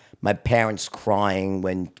remember my parents crying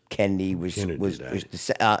when Kennedy was his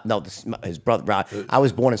brother. I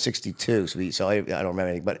was born in '62, so I don't remember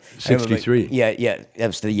anything. But '63. Yeah, that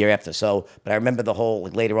was the year after. So, but I remember the whole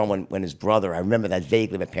later on when his brother. I remember that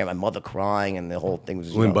vaguely. My mother crying, and the whole thing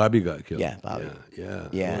was when Bobby got killed. Yeah, Bobby.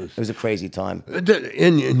 Yeah. It was a crazy time.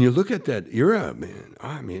 And you look at that era, man.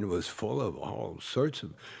 I mean, it was full of all sorts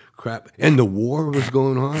of crap, and the war was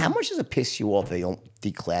going on. How much does it piss you off they don't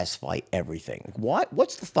declassify everything?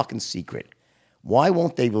 What's the fucking secret? Why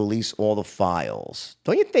won't they release all the files?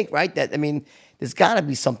 Don't you think, right? That, I mean, there's got to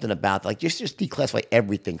be something about just declassify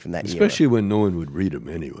everything from that Especially era. when no one would read them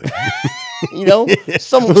anyway.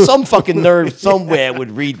 Some fucking nerd somewhere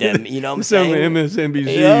would read them. You know what I'm saying? Some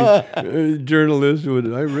MSNBC journalist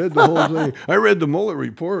would. I read the whole thing. I read the Mueller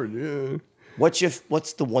report. Yeah.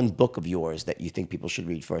 What's the one book of yours that you think people should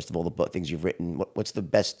read first of all the things you've written? What's the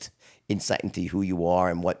best insight into who you are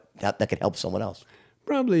and that could help someone else?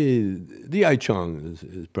 Probably the I Chong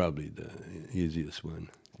is probably the easiest one.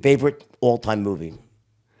 Favorite all-time movie?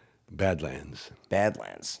 Badlands.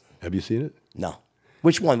 Badlands. Have you seen it? No.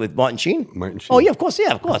 Which one, with Martin Sheen? Martin Sheen. Oh yeah, of course.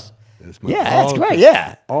 Yeah, of course. That's great.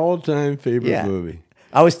 Yeah. All-time favorite movie.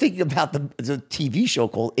 I was thinking about the TV show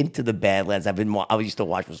called Into the Badlands. I used to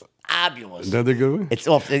watch. Was fabulous. Another good one. It's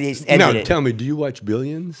off. Now tell me, do you watch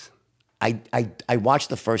Billions? I watched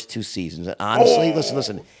the first 2 seasons, and honestly,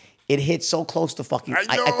 listen, it hit so close to fucking.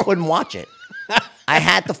 I couldn't watch it. I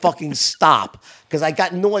had to fucking stop because I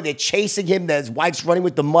got annoyed. They're chasing him. His wife's running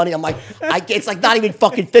with the money. I'm like, it's like not even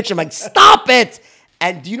fucking fiction. I'm like, stop it.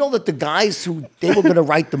 And do you know that the guys they were going to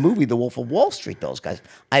write the movie, The Wolf of Wall Street, those guys,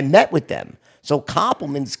 I met with them. So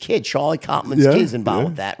Koppelman's kid, Charlie Koppelman's kid is involved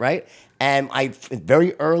with that, right? And I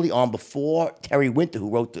very early on, before Terry Winter,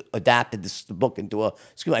 who adapted the book into a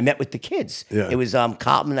school, I met with the kids. Yeah. It was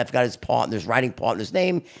Koppelman. I forgot his writing partner's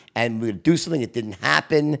name, and we would do something. It didn't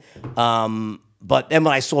happen. But then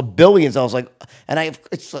when I saw Billions, I was like, and I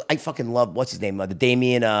fucking love what's his name?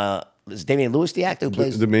 Is Damian Lewis the actor who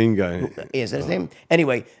plays the main guy? Is that his name?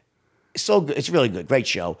 Anyway. So good. It's really good. Great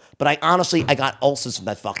show. But I got ulcers from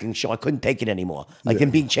that fucking show. I couldn't take it anymore. Like him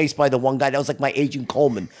being chased by the one guy. That was like my Agent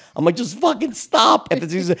Coleman. I'm like, just fucking stop.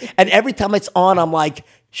 And every time it's on, I'm like,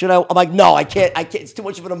 should I? I'm like, no, I can't. It's too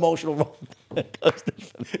much of an emotional role.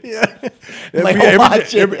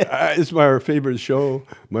 It's my favorite show.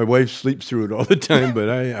 My wife sleeps through it all the time, but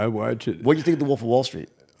I watch it. What do you think of The Wolf of Wall Street?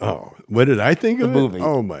 Oh, what did I think of the movie?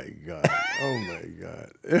 Oh my God. Oh my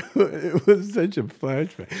God. It was such a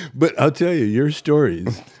flashback. But I'll tell you, your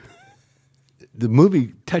stories, the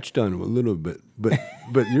movie touched on him a little bit, but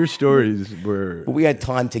your stories were. We had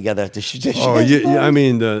time together to Oh, yeah, I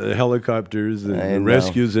mean the helicopters and the know.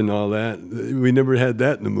 rescues and all that. We never had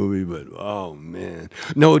that in the movie, but oh man,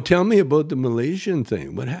 no! Tell me about the Malaysian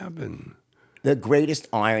thing. What happened? The greatest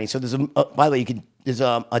irony. So there's by the way, there's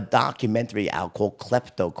a documentary out called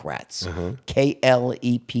Kleptocrats,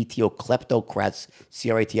 Klepto,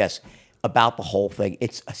 Kleptocrats, Crats, about the whole thing.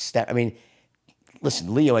 It's I mean,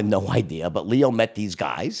 listen, Leo had no idea, but Leo met these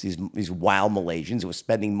guys, these wild Malaysians who were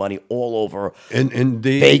spending money all over and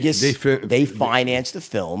Vegas. They financed the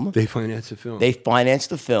film. They financed the film. They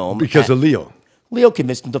financed the film Because of Leo. Leo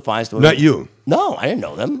convinced them to finance the film. Not you. No, I didn't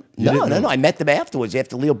know them. No. I met them afterwards.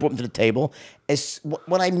 After Leo brought them to the table.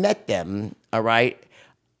 When I met them, all right,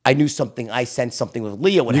 I knew something. I sensed something with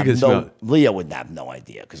Leo. Leo would have no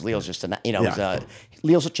idea because Leo's just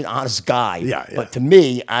Leo's such an honest guy. Yeah. But to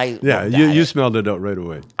me, you smelled it out right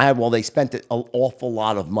away. They spent an awful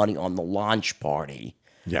lot of money on the launch party.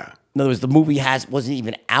 Yeah. In other words, the movie wasn't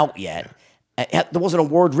even out yet. There wasn't a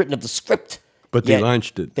word written of the script. But they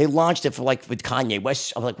launched it. They launched it with Kanye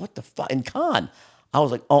West. I was like, what the fuck? In Cannes. I was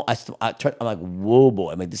like, I'm like, whoa,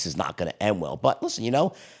 boy. I mean, this is not going to end well. But listen,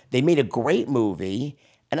 they made a great movie.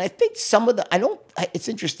 And I think it's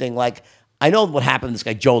interesting. Like, I know what happened to this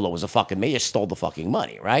guy, Jolo, was a fucking mayor, stole the fucking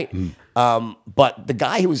money, right? But the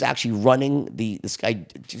guy who was actually running this guy,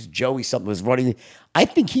 Joey something, was running. I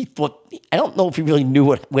think he thought, I don't know if he really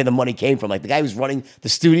knew where the money came from. Like, the guy who was running the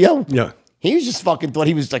studio. Yeah. He was just fucking thought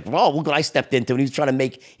he was like, well, look what I stepped into. And he's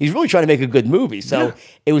really trying to make a good movie. So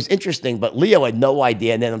It was interesting, but Leo had no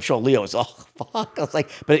idea. And then I'm sure Leo was, oh, fuck. I was like,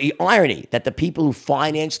 but the irony that the people who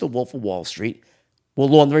financed the Wolf of Wall Street were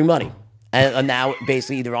laundering money. And are now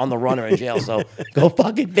basically either on the run or in jail. So go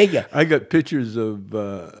fucking figure. I got pictures of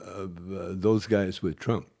those guys with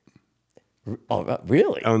Trump. Oh,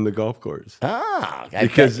 really? On the golf course. Ah.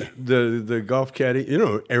 Because the golf caddy,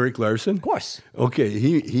 Eric Larson. Of course. Okay,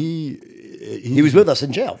 he was with us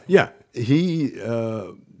in jail. Yeah, he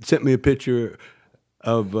sent me a picture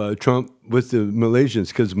of Trump with the Malaysians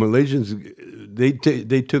because Malaysians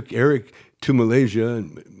they took Eric to Malaysia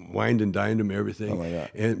and wined and dined him everything,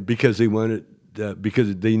 and because they wanted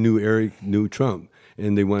because they knew Eric knew Trump.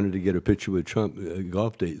 And they wanted to get a picture with Trump, a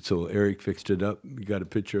golf date. So Eric fixed it up. We got a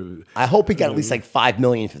picture of it. I hope he got at least like $5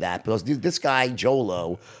 million for that because this guy,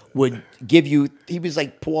 Jolo, would give you, he was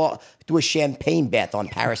like do a champagne bath on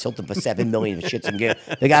Paris Hilton for $7 million for shits and giggles.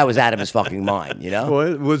 The guy was out of his fucking mind, Well,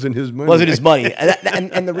 it wasn't his money. Wasn't his money.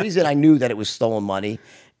 And the reason I knew that it was stolen money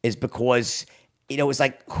is because it's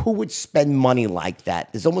like, who would spend money like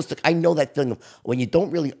that? There's almost like, I know that feeling of when you don't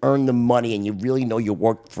really earn the money and you really know you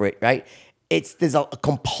worked for it, right? There's a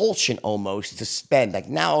compulsion almost to spend. Like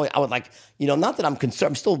now I would like, not that I'm concerned,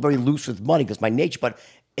 I'm still very loose with money because my nature, but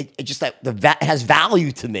it just like it has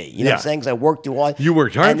value to me. You know what I'm saying? Because I worked too hard. You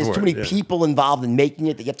worked hard for it. And there's too many people involved in making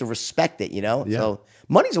it that you have to respect it, Yeah. So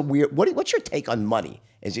money's a weird, what's your take on money?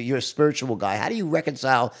 You're a spiritual guy. How do you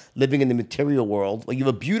reconcile living in the material world? Well,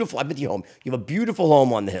 I've been to your home. You have a beautiful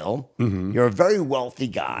home on the hill. Mm-hmm. You're a very wealthy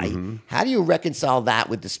guy. Mm-hmm. How do you reconcile that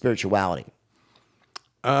with the spirituality?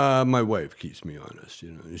 My wife keeps me honest.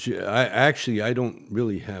 I don't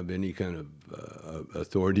really have any kind of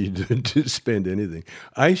authority to spend anything.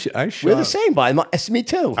 I shop. We're the same, it's me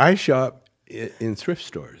too. I shop in thrift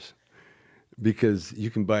stores because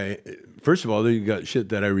you can buy. First of all, you got shit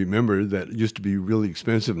that I remember that used to be really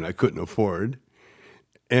expensive and I couldn't afford.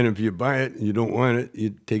 And if you buy it and you don't want it,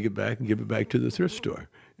 you take it back and give it back to the thrift store.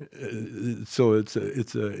 So it's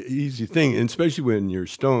a easy thing, and especially when you're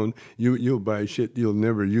stoned, you'll buy shit you'll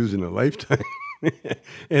never use in a lifetime,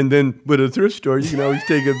 and then with a thrift store you can always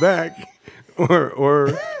take it back,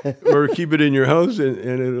 or keep it in your house and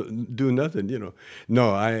it'll do nothing.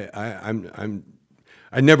 No, I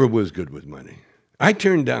never was good with money. I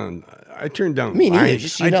turned down. Me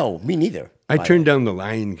neither. Me neither. I turned down The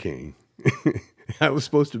Lion King. I was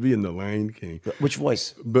supposed to be in The Lion King. Which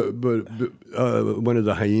voice? But one of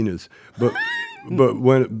the hyenas. But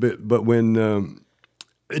when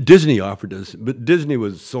Disney offered us, but Disney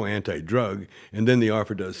was so anti-drug, and then they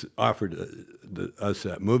offered us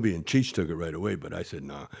that movie, and Cheech took it right away. But I said,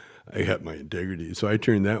 no, I have my integrity, so I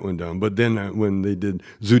turned that one down. But then when they did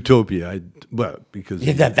Zootopia, because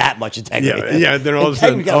you have that much integrity. Yeah. Then all of a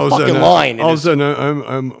sudden,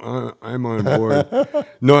 I'm on board.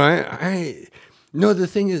 No, the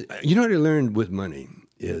thing is, what I learned with money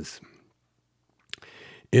is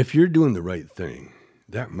if you're doing the right thing,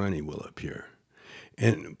 that money will appear.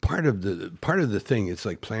 And part of the thing, it's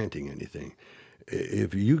like planting anything.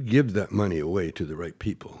 If you give that money away to the right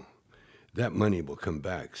people, that money will come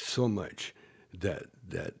back so much that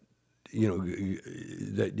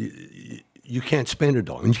that you can't spend it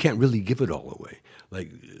all, and you can't really give it all away.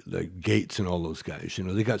 Like Gates and all those guys,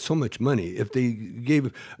 they got so much money. If they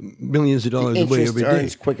gave millions of dollars away every day,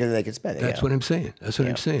 earns quicker than they can spend it. That's what I'm saying. That's what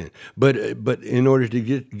I'm saying. But in order to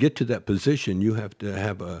get to that position, you have to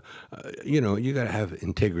have you got to have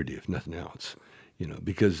integrity, if nothing else.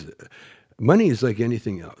 Because money is like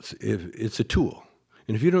anything else. If it's a tool,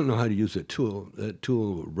 and if you don't know how to use that tool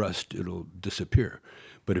will rust. It'll disappear.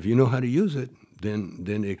 But if you know how to use it,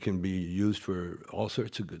 then it can be used for all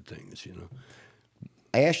sorts of good things.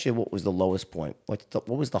 I asked you what was the lowest point. What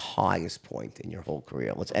was the highest point in your whole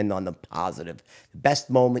career? Let's end on the positive. The best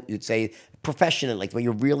moment you'd say professionally, like when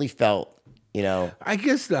you really felt, I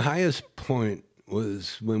guess the highest point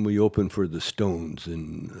was when we opened for the Stones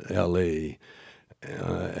in L.A.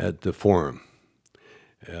 At the Forum.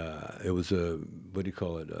 It was a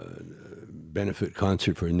benefit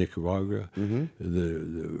concert for Nicaragua,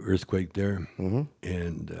 the earthquake there,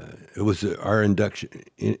 and it was our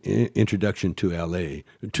introduction to L.A.,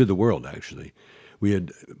 to the world actually. We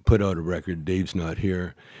had put out a record, Dave's Not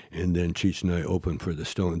Here, and then Cheech and I opened for the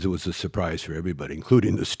Stones. It was a surprise for everybody,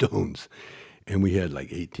 including the Stones, and we had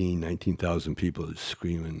like 19,000 people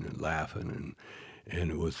screaming and laughing,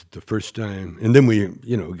 and it was the first time. And then we,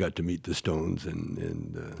 got to meet the Stones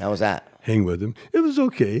and how was that? Hang with them. It was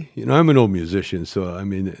okay. I'm an old musician, so I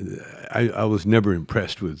mean, I was never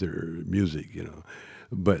impressed with their music,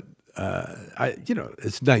 But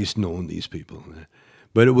it's nice knowing these people.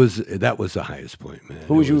 But that was the highest point, man.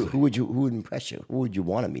 Who would impress you? Who would you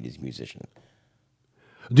want to meet as a musician?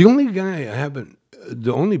 The only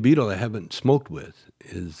Beatle I haven't smoked with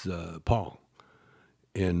is Paul.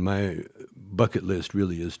 And my bucket list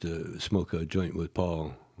really is to smoke a joint with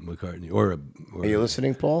Paul McCartney. Are you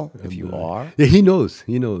listening, Paul? If you are, yeah, he knows.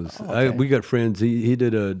 Oh, okay. We got friends. He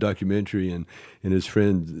did a documentary, and his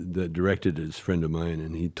friend that directed it is a friend of mine,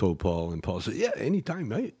 and he told Paul, and Paul said, "Yeah, anytime,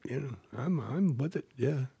 mate. I'm with it.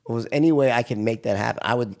 Yeah." Well, was any way I can make that happen?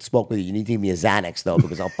 I would smoke with you. You need to give me a Xanax though,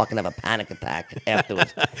 because I'll fucking have a panic attack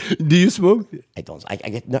afterwards. Do you smoke? I don't. I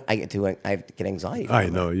get anxiety. I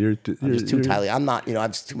know I'm just too tightly. I'm not. I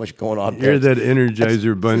have too much going on. You're that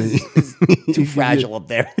Energizer bunny. It's too fragile up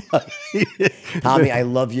there. Tommy, I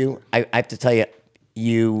love you. I have to tell you,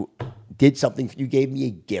 you did something. You gave me a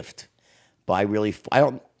gift. But I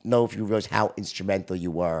don't know if you realize how instrumental you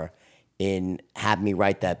were in having me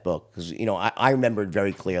write that book. Because, I remember it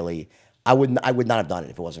very clearly. I would not have done it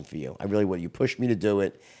if it wasn't for you. I really would. You pushed me to do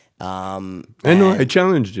it. I know. I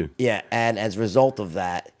challenged you. Yeah. And as a result of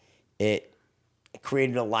that, it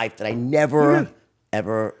created a life that I never,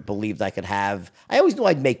 ever believed I could have. I always knew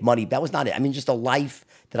I'd make money. That was not it. I mean, just a life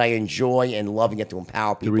that I enjoy and love and get to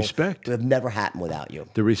empower people. The respect. It would have never happened without you.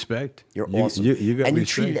 The respect. You're awesome. You got and respect, you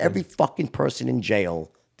treated every fucking person in jail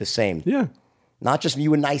the same. Yeah. Not just you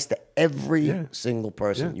were nice to every single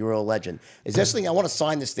person. Yeah. You were a legend. Is this thing? I want to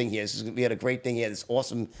sign this thing here. We had a great thing here. This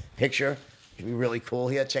awesome picture. It'd be really cool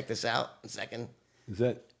here. Check this out. A second. Is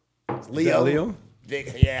that Leo? Is that Leo?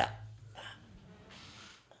 Big, yeah.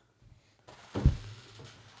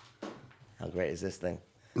 How great is this thing?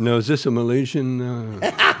 No, is this a Malaysian?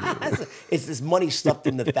 It's this money stuffed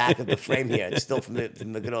in the back of the frame here. It's still from the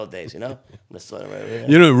good old days, Right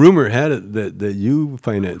here. Rumor had it that you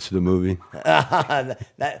financed the movie.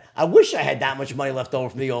 I wish I had that much money left over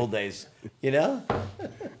from the old days,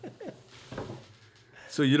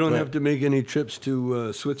 So you don't have to make any trips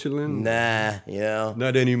to Switzerland? Nah,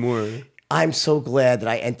 Not anymore. I'm so glad that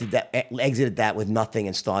I exited that with nothing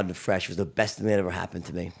and started fresh. It was the best thing that ever happened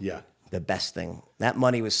to me. Yeah. The best thing. That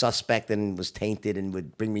money was suspect and was tainted and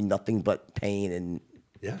would bring me nothing but pain and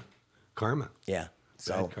karma. Yeah.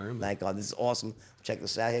 So karma. Thank God. This is awesome. Check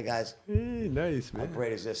this out here, guys. Hey, nice, man. How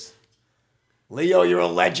great is this? Leo, you're a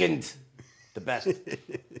legend. The best.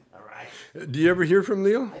 All right. Do you ever hear from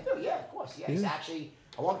Leo? I do, yeah, of course. Yeah, he's actually,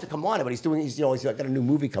 I want him to come on, but he's got a new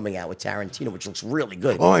movie coming out with Tarantino, which looks really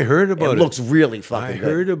good. Oh, I heard about it. It looks really fucking good.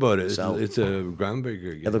 I heard about it. So, it's a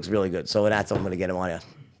groundbreaker again. It looks really good. So that's, I'm going to get him on here.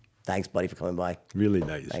 Thanks, buddy, for coming by. Really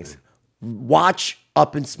nice. Thanks. Man. Watch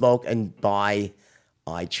Up and Smoke and buy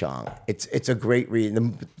Chong. It's a great read.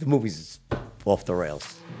 The movie's off the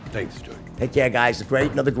rails. Thanks, Joy. Take care, guys.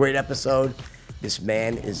 Another great episode. This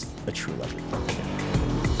man is a true legend.